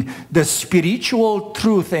simulating the spiritual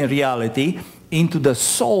truth and reality into the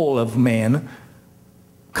soul of man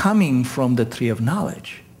coming from the tree of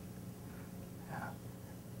knowledge.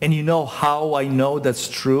 And you know how I know that's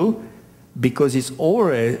true? Because it's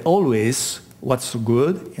always what's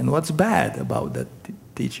good and what's bad about that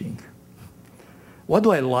teaching. What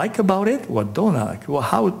do I like about it? What don't I like? Well,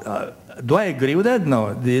 how do I agree with that? No.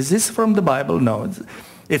 Is this from the Bible? No.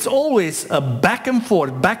 It's always a back and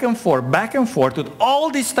forth with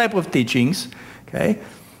all these type of teachings, okay,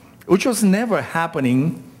 which was never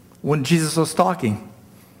happening when Jesus was talking.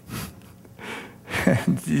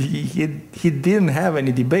 he didn't have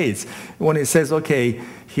any debates. When he says, okay,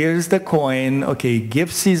 here's the coin, okay,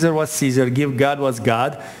 give Caesar what's Caesar, give God what's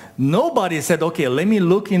God, Nobody said, okay, let me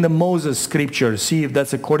look in the Moses scripture, see if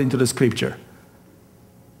that's according to the scripture.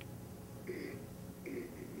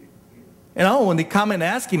 You know, when they come and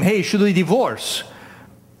ask him, hey, should we divorce?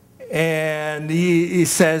 And he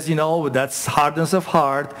says, you know, that's hardness of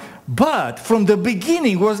heart. But from the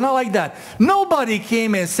beginning, it was not like that. Nobody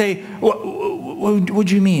came and say, what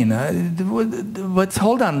do you mean? But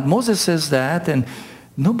hold on, Moses says that, and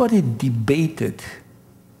nobody debated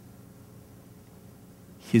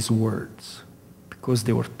his words because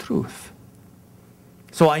they were truth.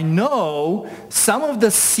 So I know some of the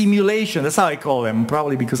simulation, that's how I call them,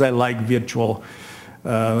 probably because I like virtual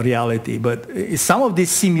reality, but some of this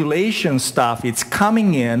simulation stuff, it's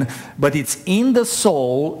coming in, but it's in the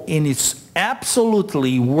soul, and it's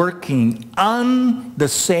absolutely working on the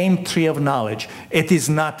same tree of knowledge. It is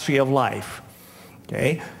not tree of life,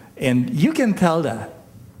 okay? And you can tell that.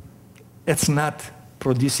 It's not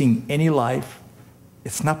producing any life.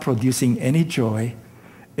 It's not producing any joy.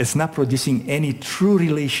 It's not producing any true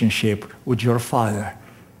relationship with your Father.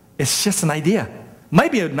 It's just an idea.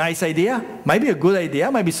 Might be a nice idea, might be a good idea,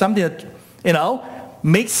 might be something that, you know,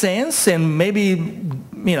 makes sense and maybe,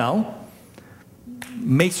 you know,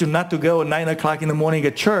 makes you not to go at 9 o'clock in the morning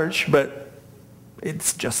at church, but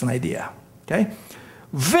it's just an idea, okay?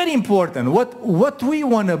 Very important, what we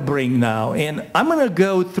want to bring now, and I'm going to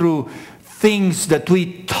go through things that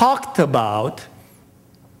we talked about,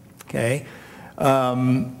 okay,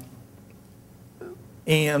 and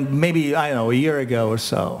maybe, I don't know, a year ago or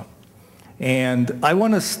so. And I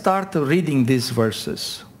want to start reading these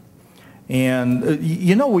verses. And,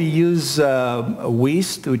 you know, we use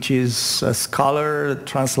Wist, which is a scholar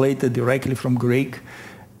translated directly from Greek.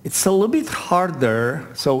 It's a little bit harder.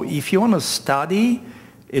 So if you want to study,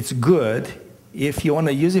 it's good. If you want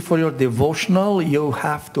to use it for your devotional, you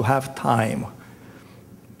have to have time.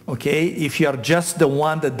 Okay? If you are just the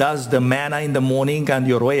one that does the manna in the morning on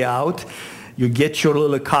your way out, you get your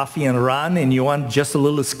little coffee and run, and you want just a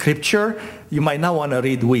little scripture, you might not want to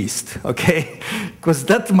read Wist, okay? Because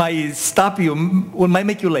that might stop you, might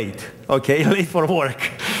make you late, okay? Late for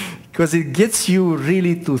work. Because it gets you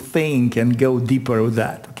really to think and go deeper with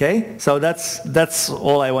that, okay? So that's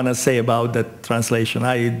all I want to say about that translation.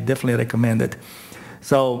 I definitely recommend it.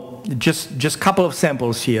 So just a couple of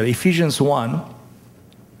samples here. Ephesians 1,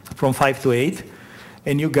 from 5 to 8.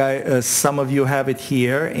 And you guys, some of you have it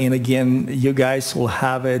here, and again, you guys will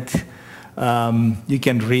have it. You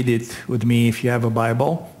can read it with me if you have a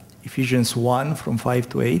Bible. Ephesians 1 from 5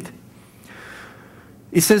 to 8.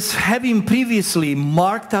 It says, having previously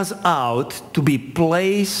marked us out to be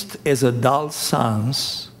placed as adult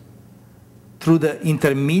sons through the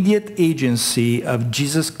intermediate agency of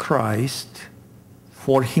Jesus Christ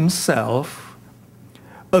for himself,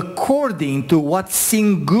 according to what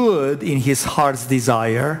seemed good in his heart's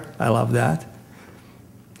desire. I love that.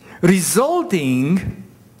 Resulting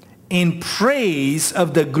in praise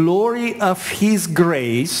of the glory of his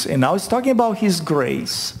grace. And now it's talking about his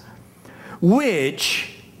grace,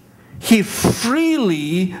 which he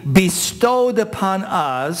freely bestowed upon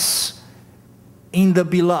us in the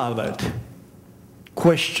beloved.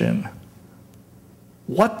 Question.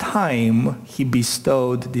 What time he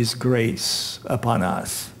bestowed this grace upon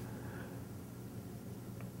us?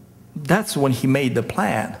 That's when he made the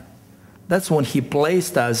plan. That's when he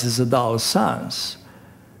placed us as adult sons.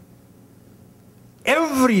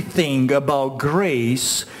 Everything about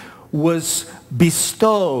grace was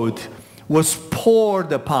bestowed, was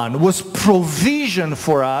poured upon, was provision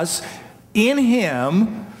for us in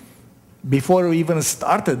him before we even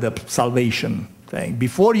started the salvation thing.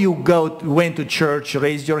 Before you went to church,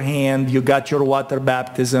 raised your hand, you got your water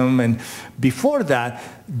baptism, and before that,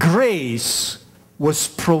 grace was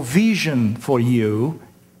provision for you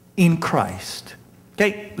in Christ.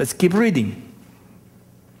 Okay, let's keep reading.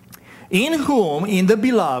 In whom, in the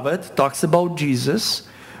beloved, talks about Jesus,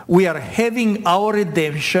 we are having our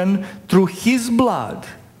redemption through his blood,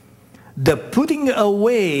 the putting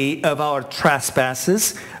away of our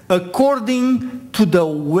trespasses according to the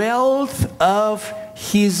wealth of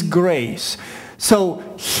his grace. So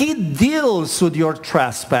he deals with your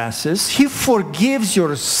trespasses. He forgives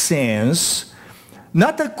your sins,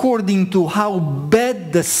 not according to how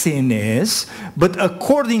bad the sin is, but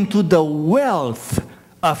according to the wealth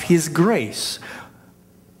of his grace.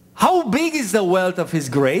 How big is the wealth of his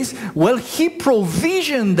grace? Well, he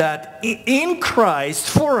provisioned that in Christ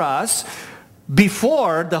for us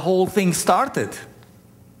before the whole thing started.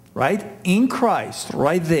 Right? In Christ,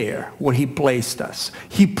 right there where he placed us.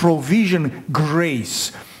 He provisioned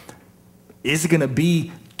grace. Is it going to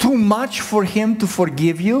be too much for him to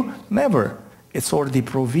forgive you? Never. It's already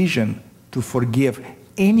provision to forgive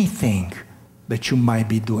anything that you might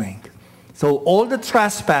be doing. So all the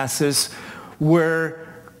trespasses were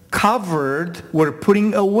covered, were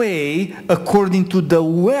putting away according to the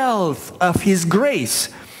wealth of his grace,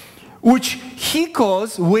 which he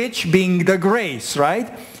caused, which being the grace,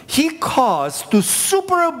 right? He caused to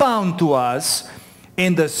superabound to us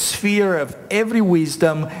in the sphere of every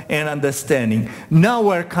wisdom and understanding. Now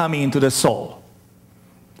we're coming into the soul.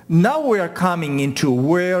 Now we are coming into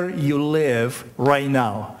where you live right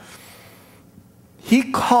now.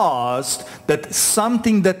 He caused that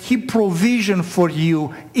something that he provisioned for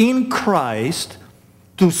you in Christ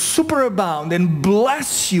to superabound and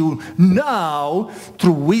bless you now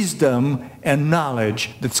through wisdom and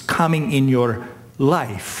knowledge that's coming in your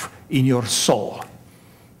life, in your soul.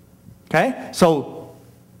 Okay? So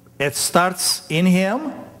it starts in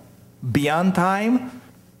him, beyond time,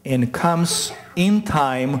 and comes in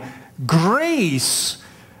time. Grace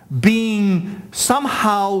being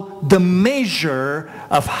somehow the measure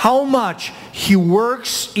of how much he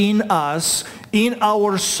works in us, in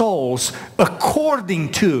our souls,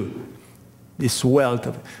 according to this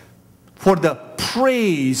wealth, for the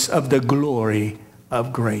praise of the glory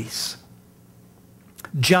of grace.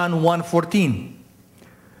 John 1:14.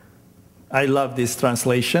 I love this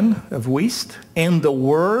translation of Wuest. And the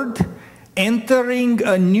Word, entering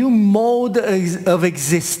a new mode of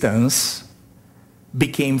existence,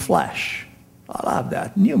 became flesh. I love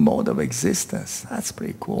that. New mode of existence. That's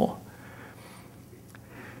pretty cool.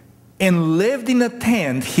 And lived in a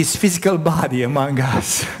tent, his physical body among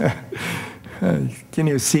us. Can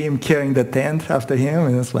you see him carrying the tent after him?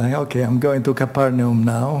 And it's like, okay, I'm going to Capernaum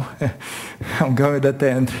now. I'm going to the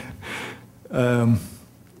tent.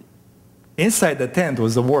 Inside the tent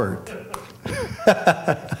was the Word.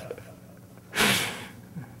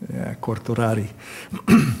 Yeah, Corturari.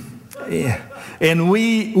 Yeah. And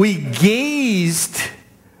we gazed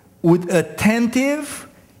with attentive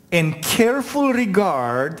and careful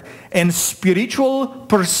regard and spiritual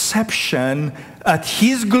perception at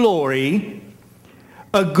his glory,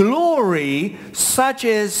 a glory such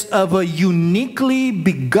as of a uniquely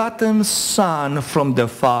begotten Son from the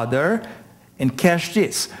Father, and catch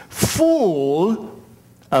this, full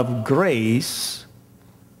of grace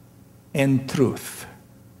and truth.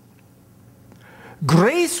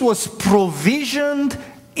 Grace was provisioned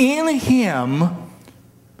in him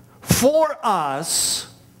for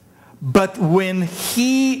us, but when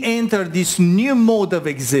he entered this new mode of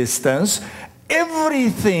existence,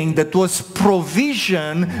 everything that was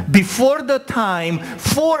provision before the time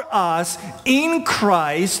for us in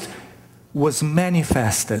Christ was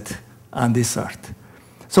manifested on this earth.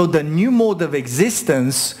 So the new mode of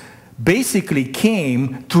existence basically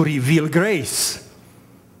came to reveal grace.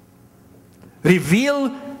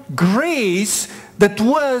 Reveal grace that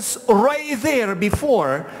was right there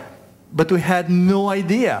before, but we had no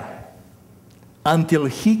idea until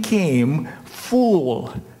he came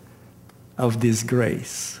full of this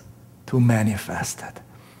grace to manifest it.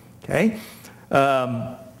 Okay?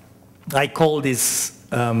 I call this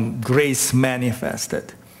grace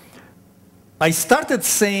manifested. I started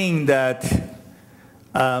saying that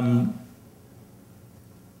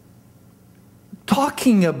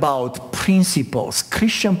talking about principles,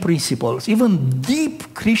 Christian principles, even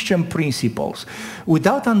deep Christian principles,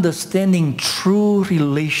 without understanding true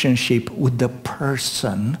relationship with the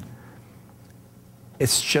person,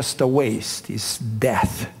 it's just a waste. It's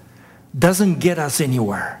death. Doesn't get us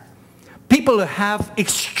anywhere. People have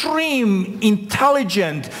extreme,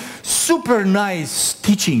 intelligent, super nice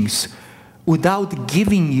teachings without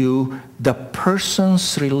giving you the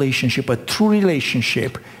person's relationship, a true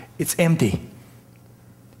relationship. It's empty.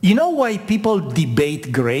 You know why people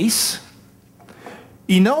debate grace?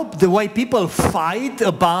 You know why people fight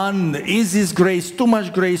upon, is this grace, too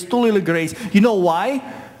much grace, too little grace? You know why?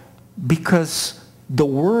 Because the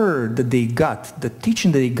word that they got, the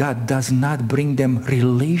teaching that they got, does not bring them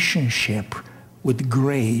relationship with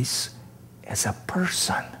grace as a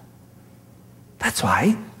person. That's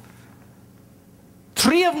why.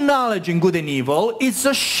 Tree of knowledge and good and evil is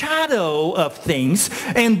a shadow of things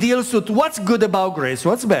and deals with what's good about grace,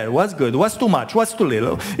 what's bad, what's good, what's too much, what's too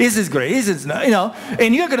little, is this grace, is it not, you know,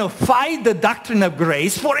 and you're going to fight the doctrine of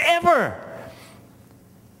grace forever.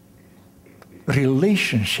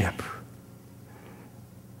 Relationship.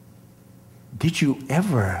 Did you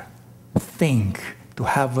ever think to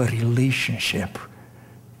have a relationship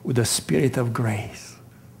with the Spirit of grace?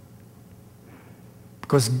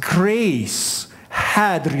 Because grace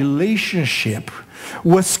had relationship,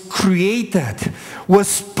 was created,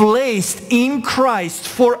 was placed in Christ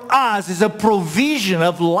for us as a provision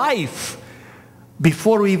of life.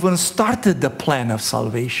 before we even started the plan of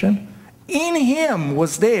salvation. In him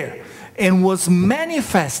was there and was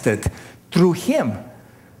manifested through him.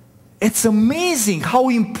 It's amazing how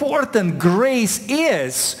important grace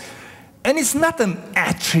is. And it's not an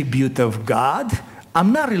attribute of God.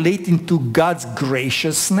 I'm not relating to God's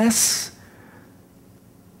graciousness.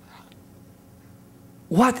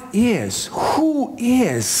 What is? Who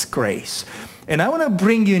is grace? And I want to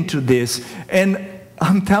bring you into this. And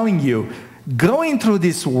I'm telling you, going through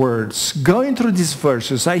these words, going through these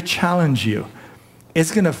verses, I challenge you.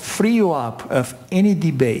 It's going to free you up of any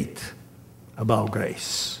debate about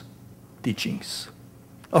grace teachings.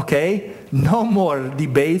 Okay? No more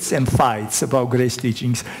debates and fights about grace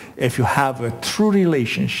teachings if you have a true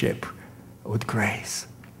relationship with grace.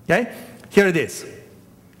 Okay? Here it is.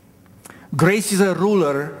 Grace is a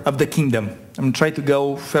ruler of the kingdom. I'm going to try to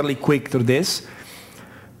go fairly quick through this.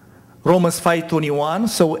 Romans 5:21,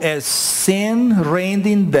 so as sin reigned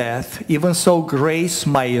in death, even so grace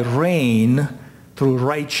might reign through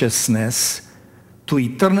righteousness to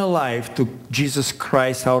eternal life to Jesus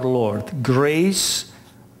Christ our Lord. Grace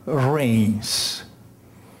reigns.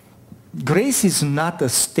 Grace is not a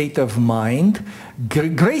state of mind.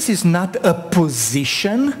 Grace is not a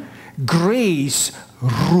position. Grace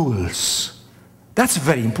rules. That's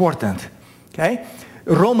very important. Okay?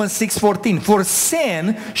 Romans 6:14, for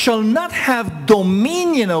sin shall not have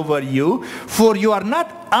dominion over you, for you are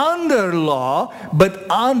not under law, but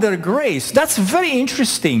under grace. That's very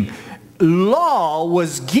interesting. Law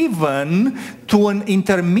was given to an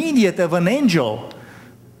intermediate of an angel.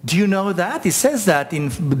 Do you know that? It says that in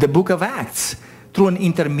the book of Acts, through an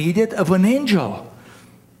intermediate of an angel.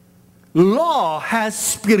 Law has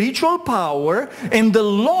spiritual power, and the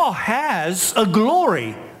law has a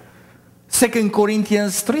glory. 2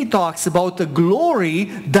 Corinthians 3 talks about the glory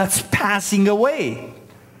that's passing away.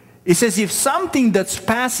 It says if something that's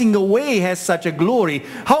passing away has such a glory,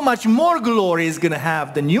 how much more glory is going to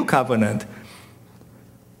have the new covenant?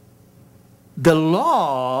 The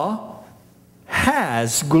law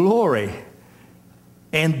has glory.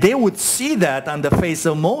 And they would see that on the face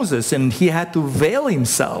of Moses, and he had to veil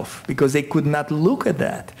himself because they could not look at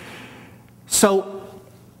that. So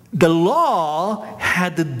the law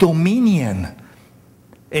had the dominion.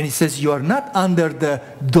 And he says, you are not under the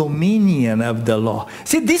dominion of the law.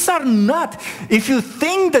 See, these are not, if you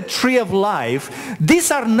think the tree of life,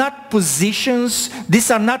 these are not positions, these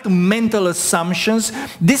are not mental assumptions,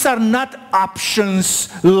 these are not options,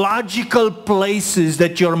 logical places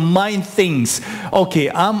that your mind thinks, okay,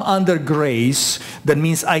 I'm under grace, that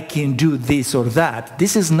means I can do this or that.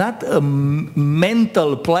 This is not a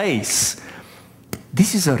mental place.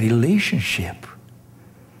 This is a relationship.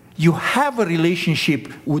 You have a relationship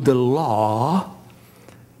with the law.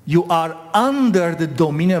 You are under the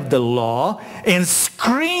dominion of the law, and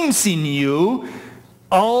screams in you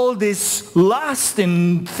all this lust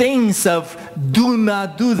and things of do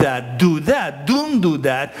not do that, don't do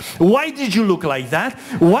that. Why did you look like that?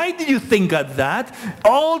 Why did you think of that?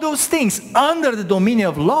 All those things under the dominion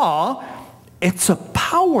of law, it's a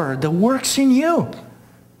power that works in you.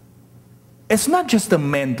 It's not just a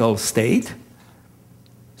mental state.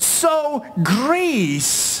 So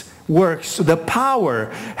grace works. The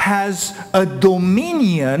power has a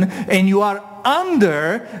dominion, and you are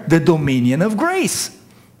under the dominion of grace.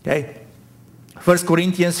 Okay? 1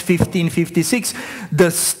 Corinthians 15:56.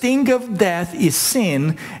 The sting of death is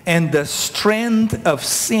sin, and the strength of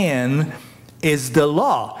sin is the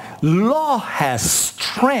law. Law has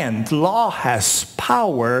strength, law has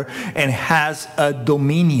power, and has a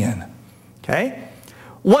dominion. Okay?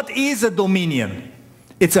 What is a dominion?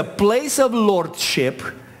 It's a place of lordship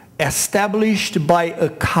established by a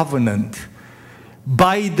covenant.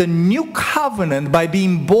 By the new covenant, by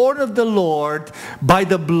being born of the Lord, by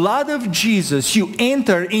the blood of Jesus, you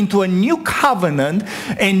enter into a new covenant,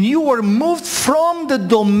 and you were moved from the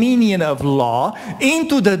dominion of law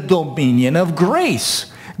into the dominion of grace.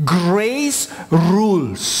 Grace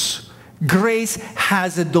rules. Grace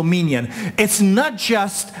has a dominion. It's not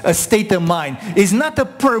just a state of mind. It's not a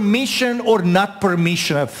permission or not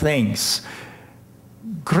permission of things.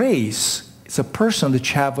 Grace is a person that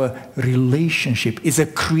you have a relationship. It's a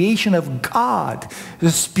creation of God. It's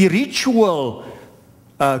a spiritual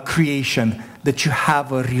creation that you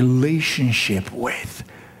have a relationship with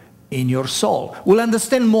in your soul. We'll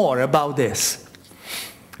understand more about this.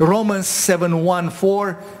 Romans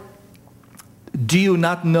 7:1-4. Do you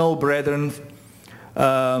not know, brethren,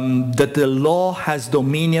 that the law has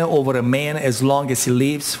dominion over a man as long as he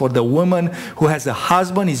lives. For the woman who has a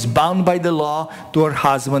husband is bound by the law to her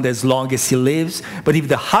husband as long as he lives. But if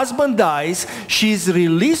the husband dies, she is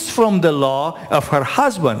released from the law of her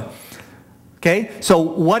husband. Okay, so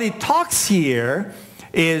what it talks here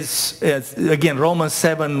is again, Romans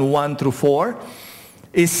 7, 1 through 4.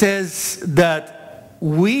 It says that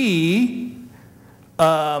we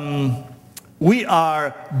are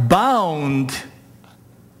bound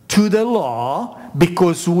to the law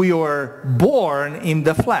because we were born in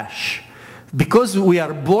the flesh. Because we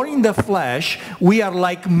are born in the flesh, we are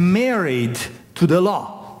like married to the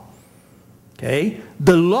law. Okay?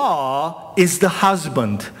 The law is the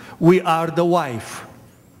husband. We are the wife.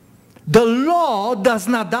 The law does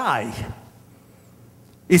not die.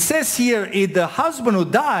 It says here, if the husband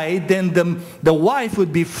would die, then the wife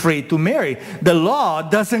would be free to marry. The law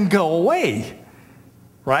doesn't go away.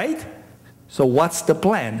 Right? So what's the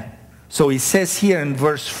plan? So it says here in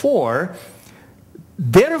verse 4,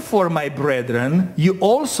 therefore, my brethren, you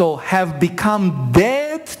also have become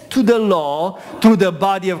dead to the law through the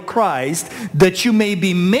body of Christ, that you may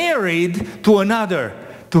be married to another,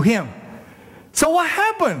 to him. So what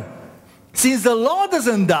happened? Since the law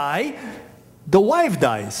doesn't die, the wife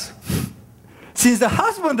dies. Since the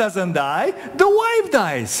husband doesn't die, the wife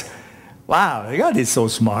dies. Wow, God is so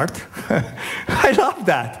smart. I love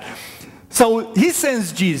that. So he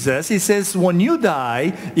sends Jesus. He says, when you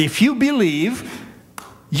die, if you believe,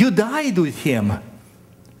 you died with him.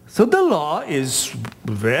 So the law is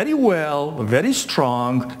very well, very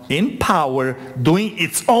strong, in power, doing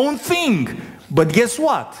its own thing. But guess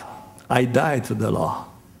what? I died to the law.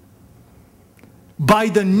 By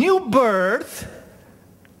the new birth,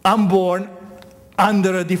 I'm born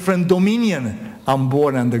under a different dominion. I'm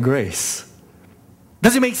born under grace.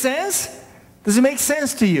 Does it make sense? Does it make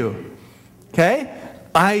sense to you? Okay?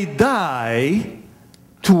 I die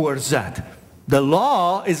towards that. The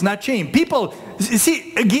law is not changed. People,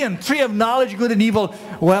 see, again, tree of knowledge, good and evil.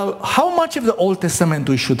 Well, how much of the Old Testament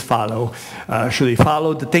we should follow? Should we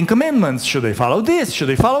follow the Ten Commandments? Should we follow this? Should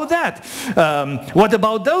we follow that? What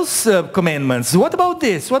about those commandments? What about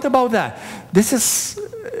this? What about that? This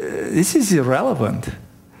is irrelevant,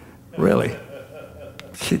 really.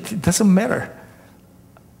 It doesn't matter.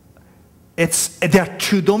 There are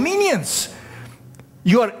two dominions.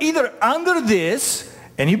 You are either under this,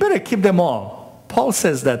 and you better keep them all. Paul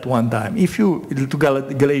says that one time. To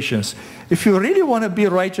Galatians, if you really want to be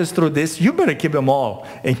righteous through this, you better keep them all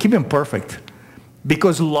and keep them perfect.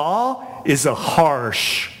 Because law is a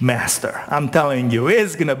harsh master. I'm telling you,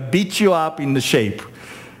 it's going to beat you up in the shape.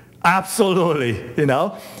 Absolutely, you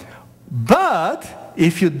know. But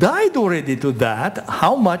if you died already to that,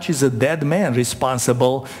 how much is a dead man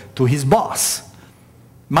responsible to his boss?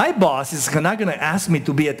 My boss is not going to ask me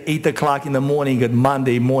to be at 8 o'clock in the morning at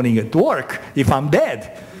Monday morning at work if I'm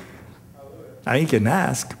dead. I mean, he can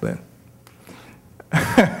ask, but...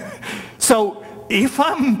 So if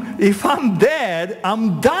I'm dead,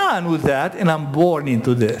 I'm done with that and I'm born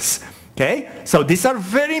into this. Okay? So these are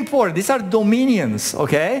very important. These are dominions,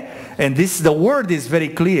 okay? And the word is very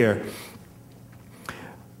clear.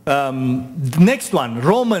 Next one,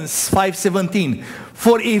 Romans 5:17.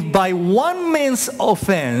 For if by one man's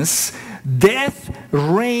offense death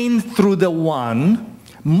reigned through the one,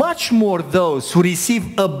 much more those who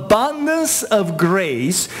receive abundance of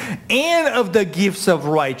grace and of the gifts of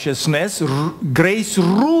righteousness. Grace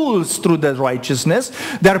rules through the righteousness.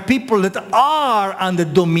 There are people that are under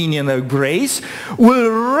dominion of grace,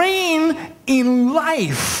 will reign in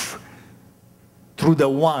life through the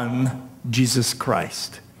one, Jesus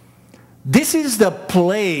Christ. This is the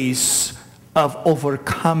place of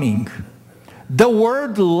overcoming. The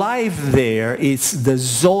word life there is the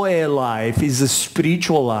Zoe life, is a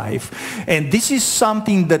spiritual life. And this is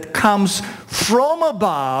something that comes from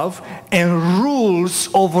above and rules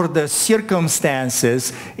over the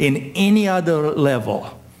circumstances in any other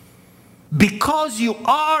level. Because you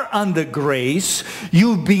are under grace,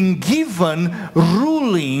 you've been given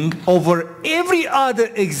ruling over every other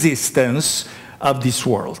existence of this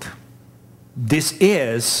world. This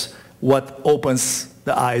is what opens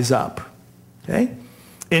the eyes up. Okay?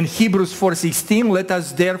 In Hebrews 4:16, let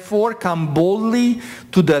us therefore come boldly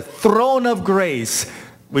to the throne of grace.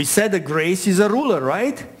 We said that grace is a ruler,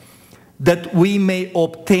 right? That we may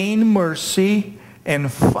obtain mercy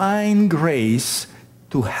and find grace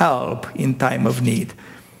to help in time of need.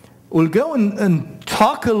 We'll go and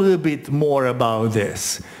talk a little bit more about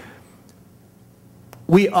this.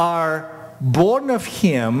 We are born of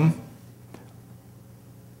Him.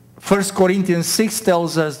 1 Corinthians 6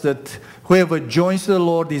 tells us that whoever joins the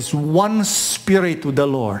Lord is one spirit with the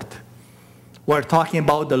Lord. We're talking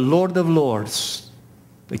about the Lord of Lords,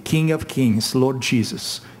 the King of Kings, Lord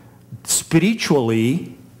Jesus.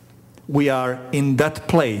 Spiritually, we are in that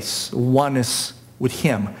place, oneness with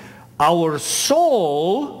Him. Our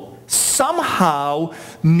soul somehow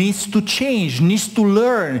needs to change, needs to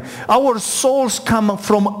learn. Our souls come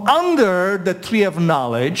from under the tree of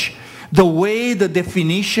knowledge, the way the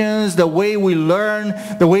definitions, the way we learn,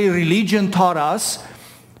 the way religion taught us,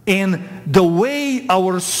 and the way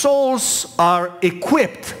our souls are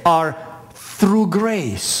equipped are through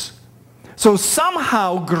grace. So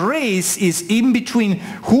somehow grace is in between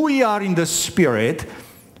who we are in the Spirit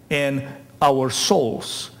and our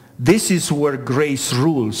souls. This is where grace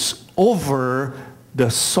rules over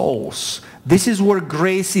the souls. This is where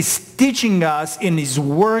grace is teaching us and is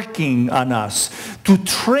working on us to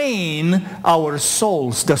train our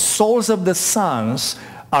souls. The souls of the sons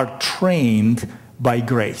are trained by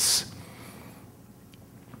grace.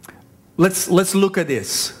 Let's look at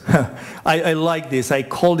this. I like this. I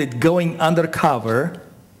called it going undercover.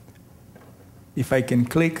 If I can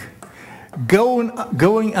click.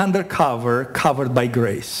 Going undercover, covered by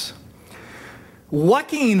grace.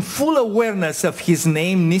 Walking in full awareness of His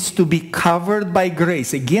name needs to be covered by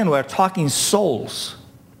grace. Again, we're talking souls.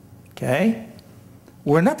 Okay?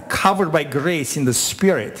 We're not covered by grace in the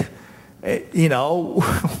Spirit. You know,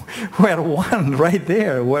 we're one right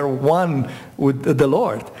there. We're one with the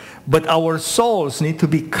Lord. But our souls need to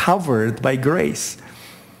be covered by grace.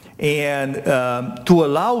 And to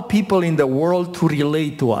allow people in the world to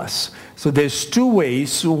relate to us. So there's two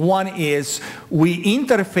ways. One is we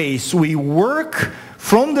interface, we work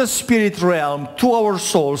from the spirit realm to our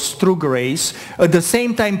souls through grace. At the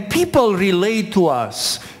same time, people relate to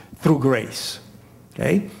us through grace.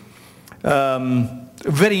 Okay?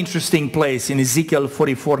 Very interesting place in Ezekiel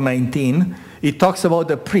 44:19. It talks about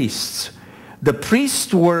the priests. The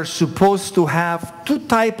priests were supposed to have two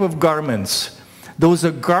types of garments. There was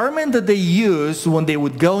a garment that they used when they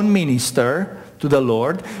would go and minister to the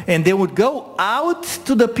Lord, and they would go out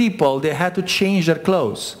to the people. They had to change their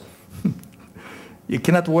clothes. You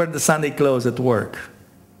cannot wear the Sunday clothes at work.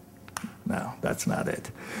 No, that's not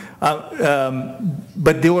it.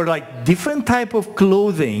 But they were like different type of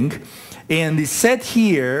clothing. And it said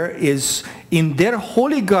here is in their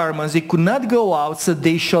holy garments, they could not go out, so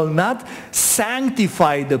they shall not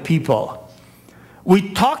sanctify the people.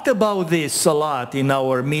 We talked about this a lot in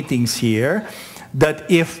our meetings here, that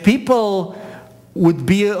if people would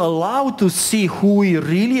be allowed to see who we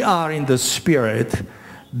really are in the Spirit,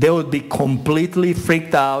 they would be completely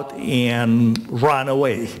freaked out and run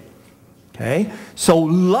away. Okay? So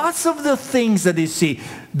lots of the things that you see,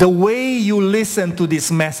 the way you listen to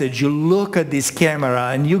this message, you look at this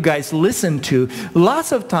camera and you guys listen to,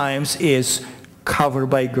 lots of times is covered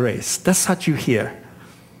by grace. That's what you hear.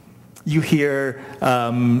 You hear,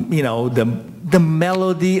 you know, the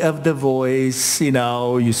melody of the voice, you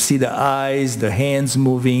know, you see the eyes, the hands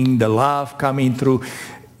moving, the laugh coming through.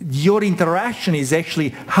 Your interaction is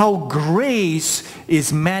actually how grace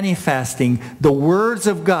is manifesting the words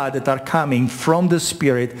of God that are coming from the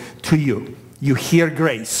Spirit to you. You hear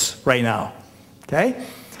grace right now. Okay?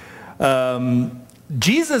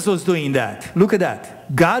 Jesus was doing that. Look at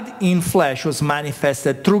that. God in flesh was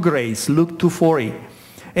manifested through grace. Luke 2:40.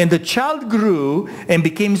 And the child grew and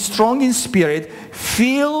became strong in spirit,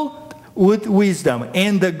 filled with wisdom.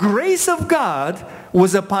 And the grace of God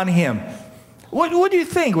was upon him. What do you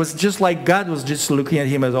think? Was just like God was just looking at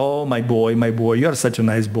him as, oh, my boy, you're such a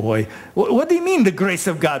nice boy. What do you mean the grace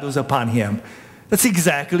of God was upon him? That's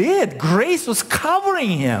exactly it. Grace was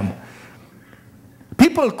covering him.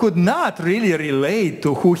 People could not really relate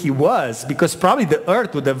to who he was because probably the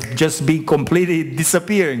earth would have just been completely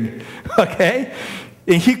disappearing. Okay?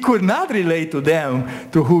 And he could not relate to them,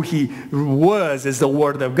 to who he was as the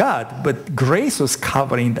Word of God. But grace was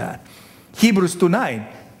covering that. Hebrews 2:9.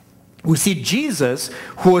 We see Jesus,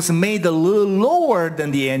 who was made a little lower than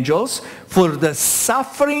the angels, for the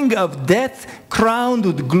suffering of death, crowned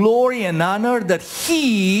with glory and honor, that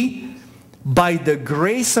he, by the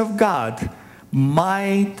grace of God,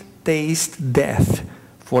 might taste death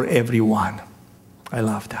for everyone. I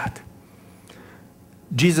love that.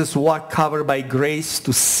 Jesus walked covered by grace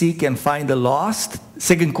to seek and find the lost.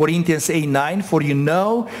 2 Corinthians 8:9, for you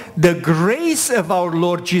know the grace of our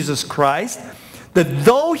Lord Jesus Christ, that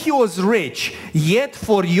though he was rich, yet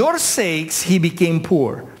for your sakes he became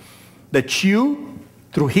poor, that you,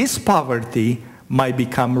 through his poverty, might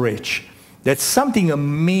become rich. That's something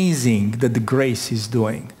amazing that the grace is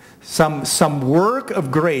doing. Some work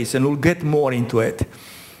of grace, and we'll get more into it.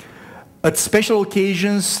 At special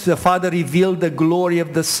occasions, the Father revealed the glory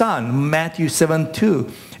of the Son, Matthew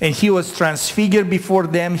 7:2. And he was transfigured before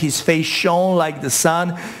them, his face shone like the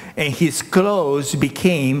sun, and his clothes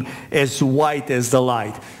became as white as the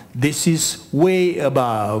light. This is way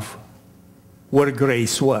above where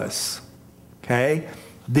grace was. Okay?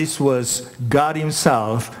 This was God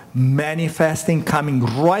himself manifesting, coming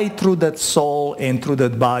right through that soul and through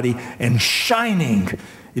that body and shining.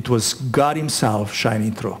 It was God himself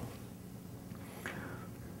shining through.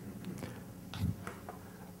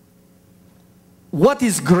 What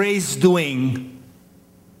is grace doing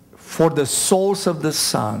for the souls of the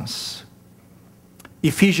sons?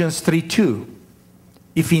 Ephesians 3:2.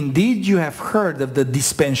 If indeed you have heard of the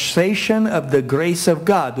dispensation of the grace of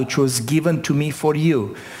God, which was given to me for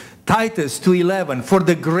you. Titus 2:11. For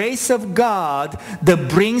the grace of God that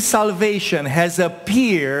brings salvation has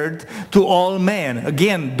appeared to all men.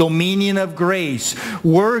 Again, dominion of grace,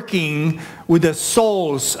 working with the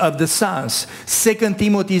souls of the sons. 2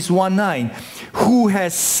 Timothy 1:9. Who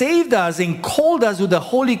has saved us and called us with a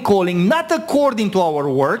holy calling, not according to our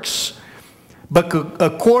works, but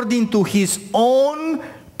according to his own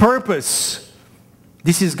purpose.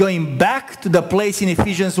 This is going back to the place in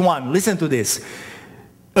Ephesians 1. Listen to this.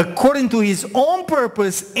 According to his own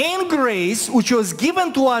purpose and grace, which was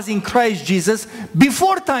given to us in Christ Jesus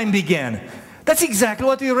before time began. That's exactly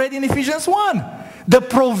what we read in Ephesians 1. The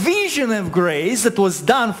provision of grace that was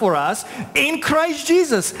done for us in Christ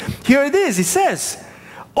Jesus. Here it is. It says,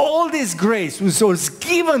 all this grace was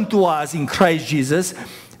given to us in Christ Jesus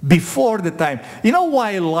before the time. You know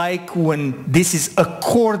why I like when this is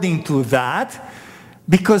according to that?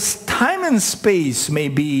 Because time and space may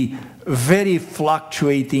be very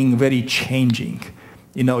fluctuating, very changing.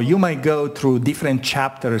 You know, you might go through different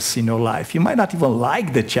chapters in your life. You might not even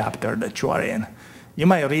like the chapter that you are in. You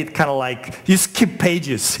might read kind of like, you skip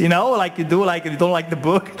pages, you know, like you do, like you don't like the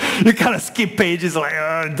book. You kind of skip pages like,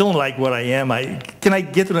 I don't like where I am. Can I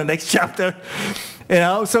get to the next chapter? You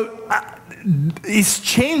know, so it's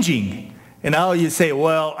changing. You know, you say,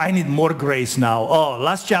 well, I need more grace now. Oh,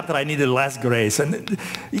 last chapter I needed less grace. And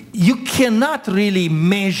you cannot really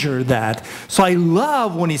measure that. So I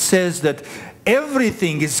love when he says that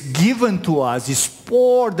everything is given to us, is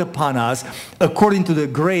poured upon us according to the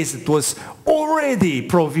grace that was already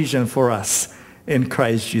provision for us in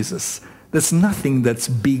Christ Jesus. There's nothing that's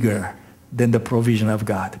bigger than the provision of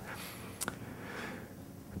God.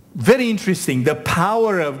 Very interesting, the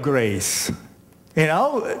power of grace. You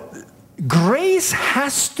know, grace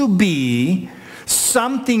has to be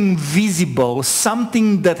something visible,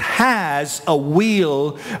 something that has a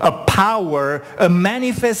will, a power, a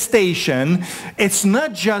manifestation. It's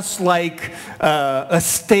not just like a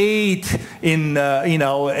state in, you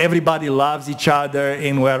know, everybody loves each other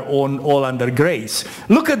and we're all under grace.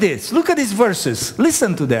 Look at this. Look at these verses.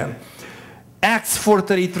 Listen to them. Acts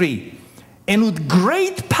 4:33. And with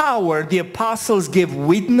great power the apostles gave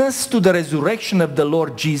witness to the resurrection of the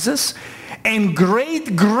Lord Jesus, and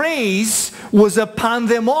great grace was upon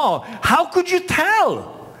them all. How could you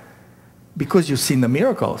tell? Because you've seen the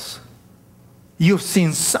miracles. You've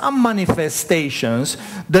seen some manifestations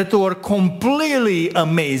that were completely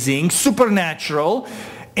amazing, supernatural,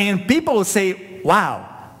 and people will say, wow,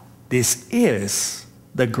 this is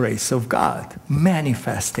the grace of God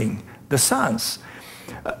manifesting the sons.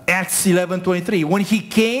 Acts 11:23. When he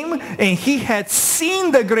came and he had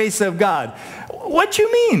seen the grace of God. What do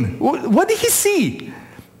you mean? What did he see?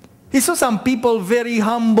 He saw some people very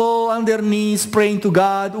humble on their knees praying to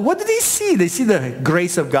God. What did he see? They see the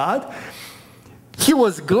grace of God. He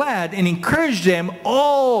was glad and encouraged them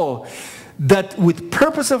all that with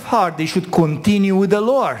purpose of heart they should continue with the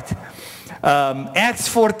Lord. Acts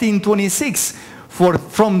 14:26. For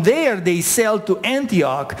from there they sailed to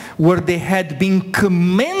Antioch, where they had been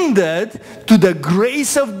commended to the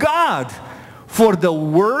grace of God for the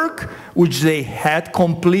work which they had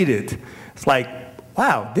completed. It's like,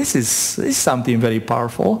 wow, this is something very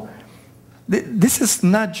powerful. This is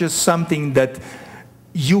not just something that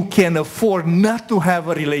you can afford not to have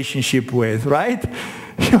a relationship with, right?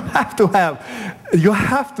 You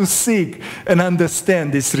have to seek and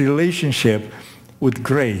understand this relationship with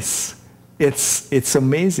grace. It's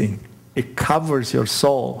amazing. It covers your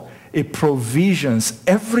soul. It provisions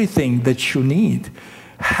everything that you need.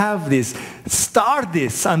 Start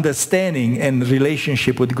this understanding and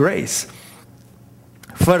relationship with grace.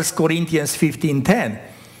 1 Corinthians 15:10.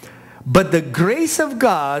 But the grace of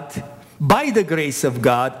God, by the grace of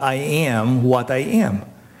God, I am what I am.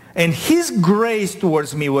 And his grace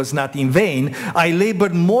towards me was not in vain. I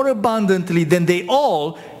labored more abundantly than they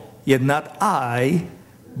all, yet not I,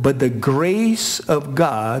 but the grace of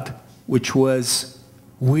God which was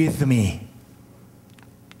with me.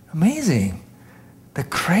 Amazing. The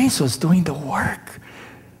grace was doing the work.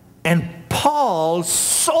 And Paul's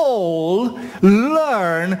soul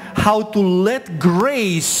learned how to let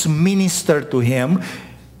grace minister to him,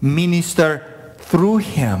 minister through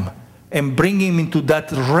him, and bring him into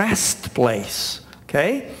that rest place.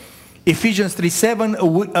 Okay? Ephesians 3:7,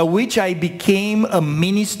 which I became a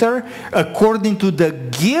minister according to the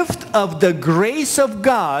gift of the grace of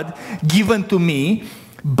God given to me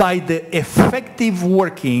by the effective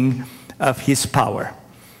working of his power.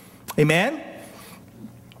 Amen?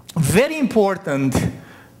 Very important,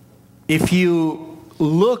 if you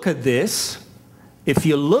look at this, if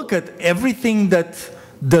you look at everything that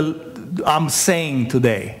I'm saying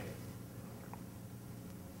today,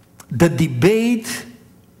 the debate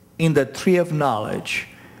in the tree of knowledge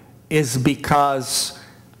is because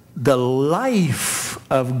the life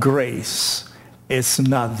of grace is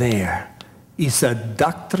not there. It's a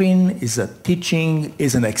doctrine, is a teaching,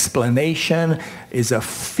 is an explanation, is a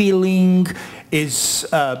feeling, is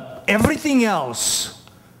everything else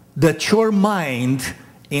that your mind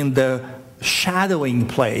in the shadowing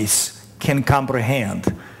place can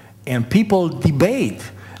comprehend. And people debate.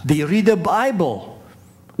 They read the Bible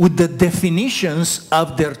with the definitions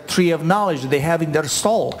of their tree of knowledge they have in their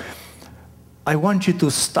soul. I want you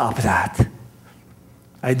to stop that.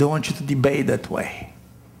 I don't want you to debate that way.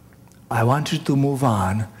 I want you to move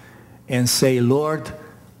on and say, Lord,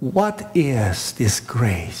 what is this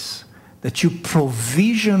grace that you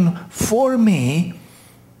provision for me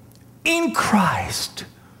in Christ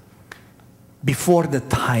before the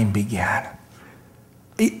time began?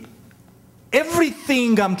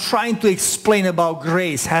 Everything I'm trying to explain about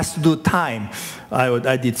grace has to do with time.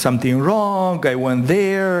 I did something wrong. I went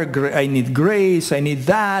there. I need grace. I need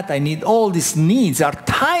that. I need all these needs are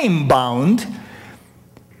time bound.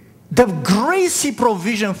 The grace he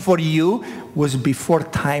provision for you was before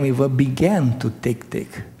time even began to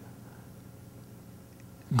tick.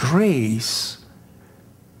 Grace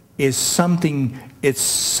is something, it's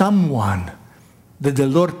someone that the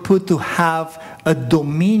Lord put to have a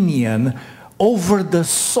dominion over the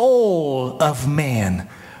soul of man,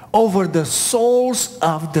 over the souls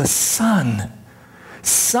of the son.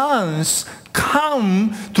 Sons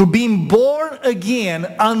come through being born again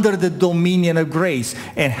under the dominion of grace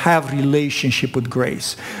and have relationship with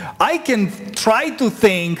grace. I can try to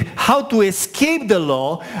think how to escape the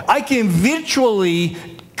law. I can virtually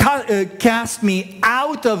cast me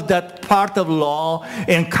out of that part of law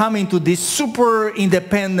and come into this super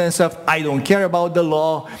independence of I don't care about the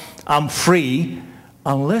law, I'm free.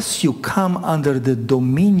 Unless you come under the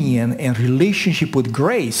dominion and relationship with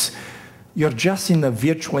grace, you're just in a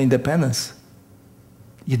virtual independence.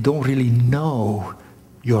 You don't really know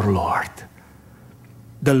your Lord.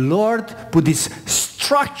 The Lord put this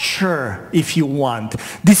structure, if you want,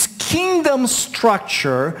 this kingdom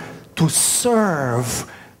structure to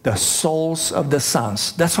serve the souls of the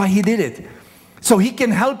sons. That's why he did it. So he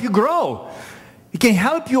can help you grow. He can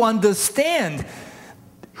help you understand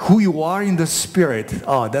who you are in the Spirit.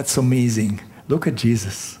 Oh, that's amazing. Look at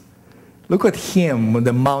Jesus. Look at him on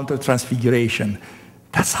the Mount of Transfiguration.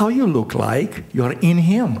 That's how you look like. You're in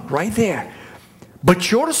him, right there.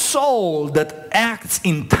 But your soul that acts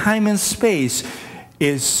in time and space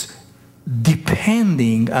is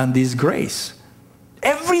depending on this grace.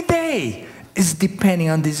 Every day is depending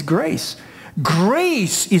on this grace.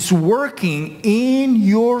 Grace is working in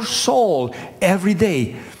your soul every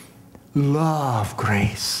day. Love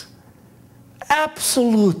grace.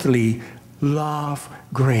 Absolutely love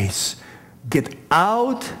grace. Get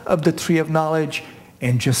out of the tree of knowledge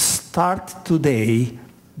and just start today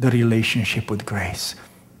the relationship with grace.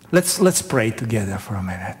 Let's pray together for a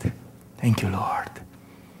minute. Thank you, Lord.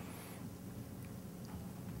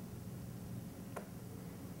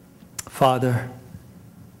 Father,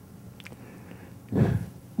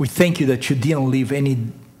 we thank you that you didn't leave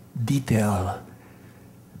any detail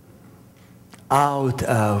out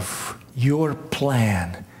of your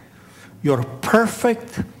plan, your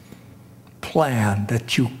perfect plan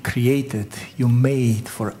that you created, you made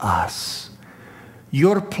for us.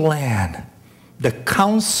 Your plan, the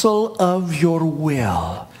counsel of your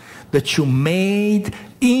will that you made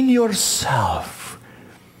in yourself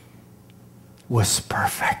was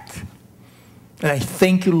perfect. And I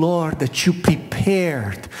thank you, Lord, that you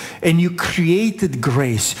prepared and you created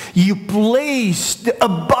grace. You placed the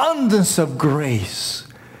abundance of grace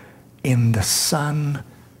in the Son,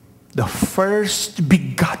 the first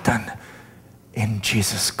begotten in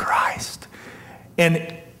Jesus Christ.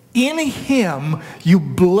 And in him, you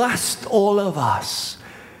blessed all of us.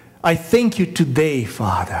 I thank you today,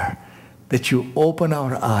 Father, that you open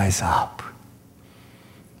our eyes up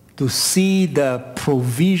to see the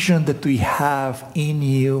provision that we have in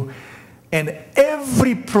you. And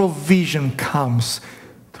every provision comes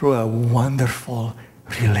through a wonderful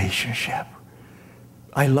relationship.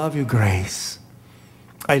 I love you, Grace.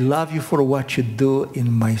 I love you for what you do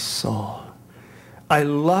in my soul. I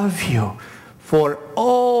love you for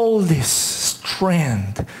all this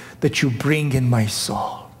strength that you bring in my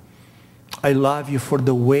soul. I love you for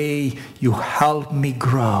the way you help me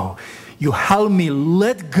grow. You help me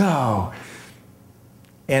let go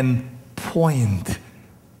and point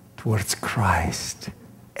towards Christ.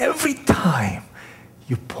 Every time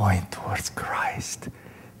you point towards Christ.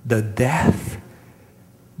 The death,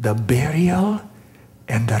 the burial,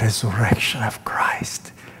 and the resurrection of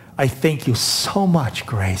Christ. I thank you so much,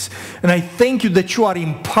 Grace. And I thank you that you are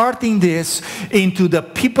imparting this into the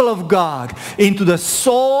people of God, into the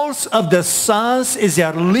souls of the sons as they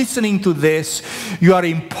are listening to this. You are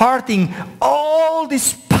imparting all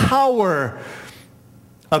this power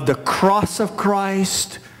of the cross of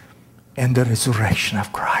Christ and the resurrection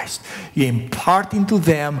of Christ. You impart into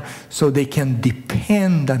them so they can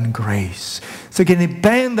depend on grace. So they can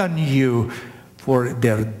depend on you for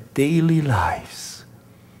their daily lives.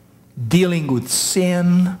 Dealing with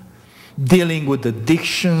sin, dealing with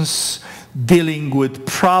addictions, dealing with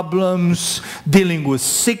problems, dealing with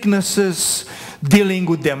sicknesses, dealing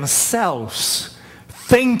with themselves.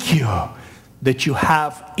 Thank you that you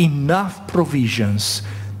have enough provisions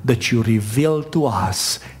that you reveal to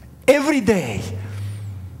us every day.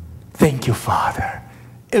 Thank you, Father.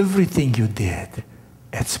 Everything you did,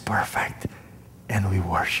 it's perfect. And we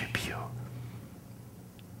worship you.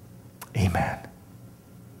 Amen.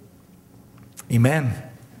 Amen.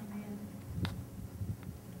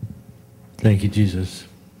 Thank you, Jesus.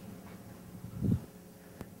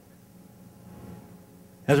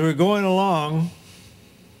 As we're going along,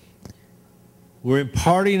 we're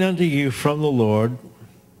imparting unto you from the Lord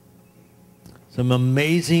some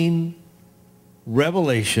amazing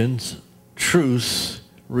revelations, truths,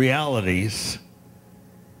 realities,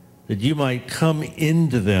 that you might come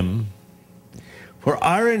into them. For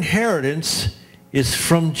our inheritance is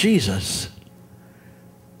from Jesus.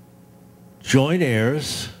 Joint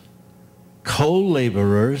heirs,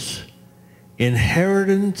 co-laborers,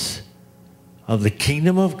 inheritance of the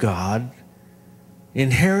kingdom of God,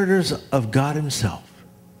 inheritors of God himself.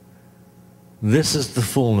 This is the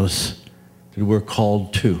fullness that we're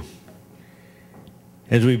called to.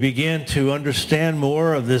 As we begin to understand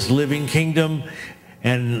more of this living kingdom,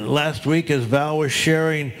 and last week as Val was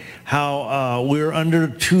sharing how we're under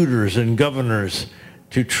tutors and governors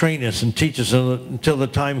to train us and teach us until the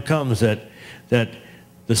time comes that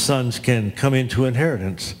the sons can come into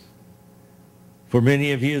inheritance. For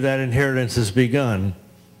many of you, that inheritance has begun.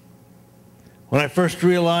 When I first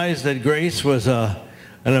realized that grace was an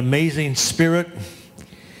amazing spirit,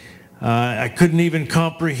 I couldn't even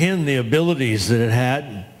comprehend the abilities that it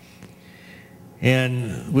had.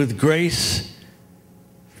 And with grace,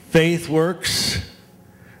 faith works,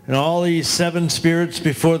 and all these seven spirits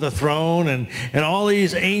before the throne, and all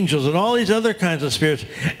these angels, and all these other kinds of spirits,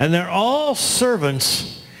 and they're all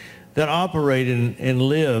servants that operate and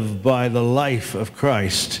live by the life of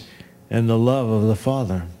Christ and the love of the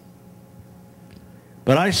Father.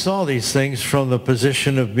 But I saw these things from the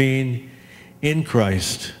position of being in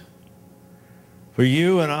Christ. For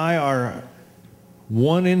you and I are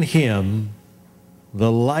one in him,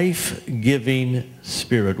 the life-giving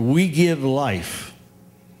Spirit. We give life.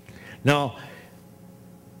 Now,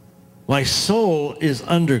 my soul is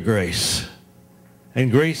under grace, and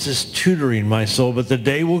grace is tutoring my soul, but the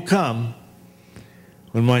day will come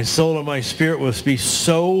when my soul and my spirit will be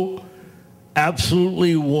so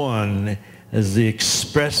absolutely one as the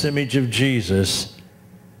express image of Jesus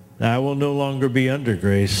that I will no longer be under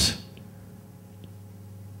grace,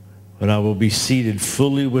 but I will be seated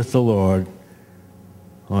fully with the Lord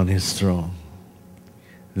on his throne.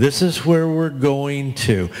 This is where we're going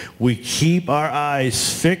to. We keep our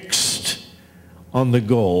eyes fixed on the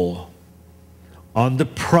goal, on the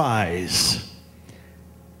prize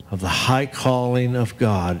of the high calling of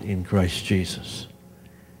God in Christ Jesus.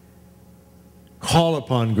 Call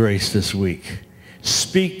upon grace this week.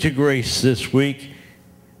 Speak to grace this week.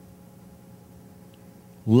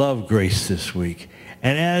 Love grace this week.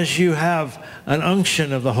 And as you have an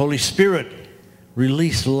unction of the Holy Spirit,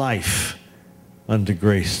 release life unto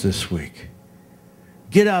grace this week.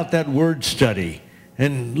 Get out that word study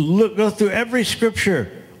and go through every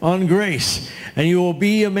scripture on grace, and you will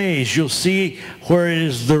be amazed. You'll see where it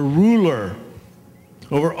is the ruler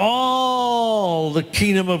over all the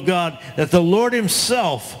kingdom of God, that the Lord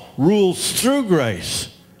himself rules through grace.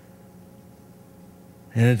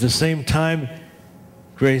 And at the same time,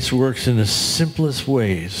 grace works in the simplest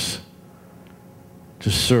ways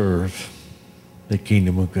to serve the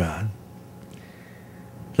kingdom of God.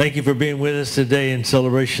 Thank you for being with us today in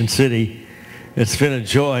Celebration City. It's been a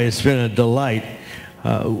joy. It's been a delight.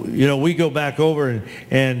 We go back over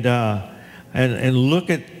and look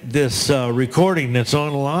at this recording that's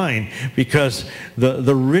online, because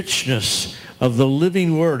the richness of the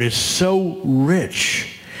living word is so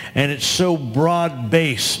rich, and it's so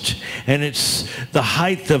broad-based, and it's the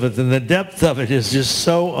height of it and the depth of it is just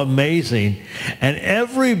so amazing. And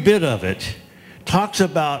every bit of it talks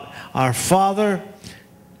about our Father,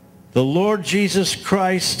 the Lord Jesus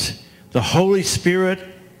Christ, the Holy Spirit,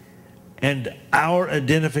 and our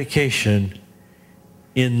identification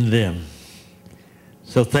in them.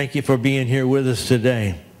 So thank you for being here with us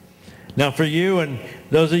today. Now for you and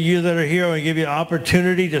those of you that are here, I want to give you an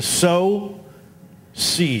opportunity to sow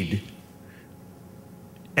seed.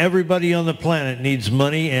 Everybody on the planet needs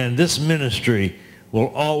money, and this ministry will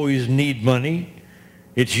always need money.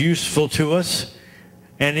 It's useful to us,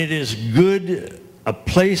 and it is a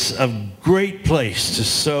great place to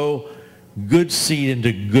sow good seed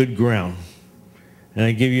into good ground. And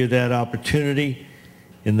I give you that opportunity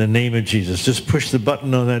in the name of Jesus. Just push the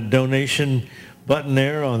button on that donation button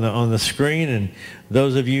there on the screen, and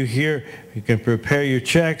those of you here, you can prepare your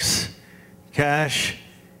checks, cash.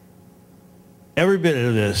 Every bit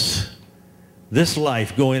of this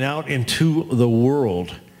life going out into the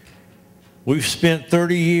world. We've spent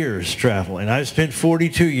 30 years traveling. I've spent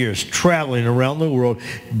 42 years traveling around the world,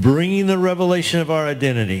 bringing the revelation of our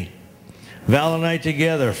identity. Val and I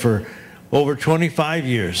together for over 25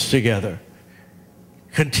 years together,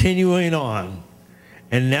 continuing on.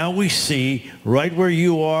 And now we see right where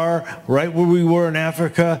you are, right where we were in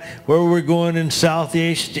Africa, where we're going in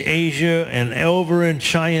Southeast Asia, and over in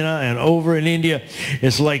China, and over in India.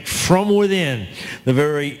 It's like from within, the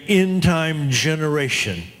very end time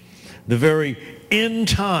generation. The very end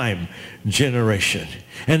time generation.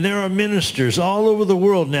 And there are ministers all over the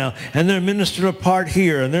world now, and they're ministering a part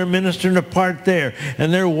here, and they're ministering a part there,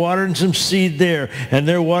 and they're watering some seed there, and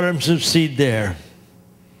they're watering some seed there.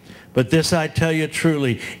 But this I tell you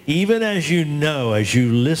truly, even as you know, as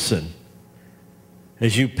you listen,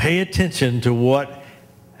 as you pay attention to what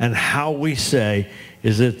and how we say,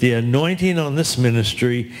 is that the anointing on this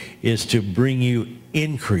ministry is to bring you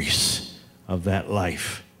increase of that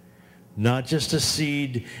life. Not just a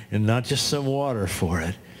seed and not just some water for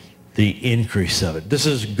it, the increase of it. This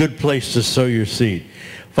is a good place to sow your seed.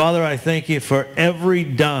 Father, I thank you for every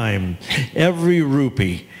dime, every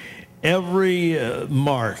rupee, every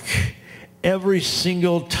mark, every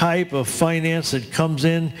single type of finance that comes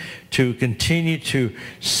in to continue to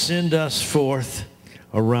send us forth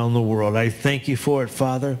around the world. I thank you for it,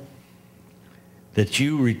 Father, that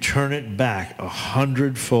you return it back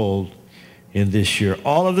 100-fold in this year.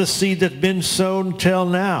 All of the seed that's been sown till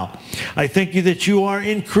now, I thank you that you are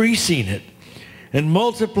increasing it and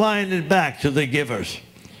multiplying it back to the givers.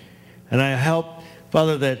 And I help,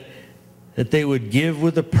 Father, that they would give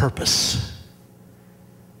with a purpose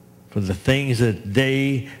for the things that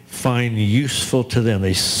they find useful to them.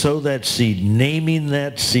 They sow that seed, naming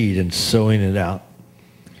that seed and sowing it out.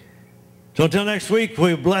 So until next week,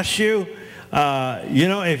 we bless you.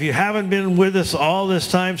 If you haven't been with us all this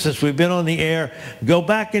time since we've been on the air, go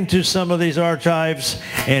back into some of these archives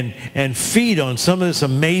and feed on some of this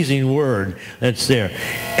amazing word that's there.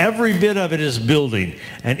 Every bit of it is building.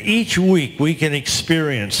 And each week we can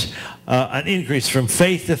experience an increase from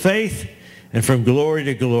faith to faith and from glory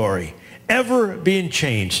to glory, ever being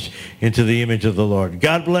changed into the image of the Lord.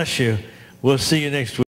 God bless you. We'll see you next week.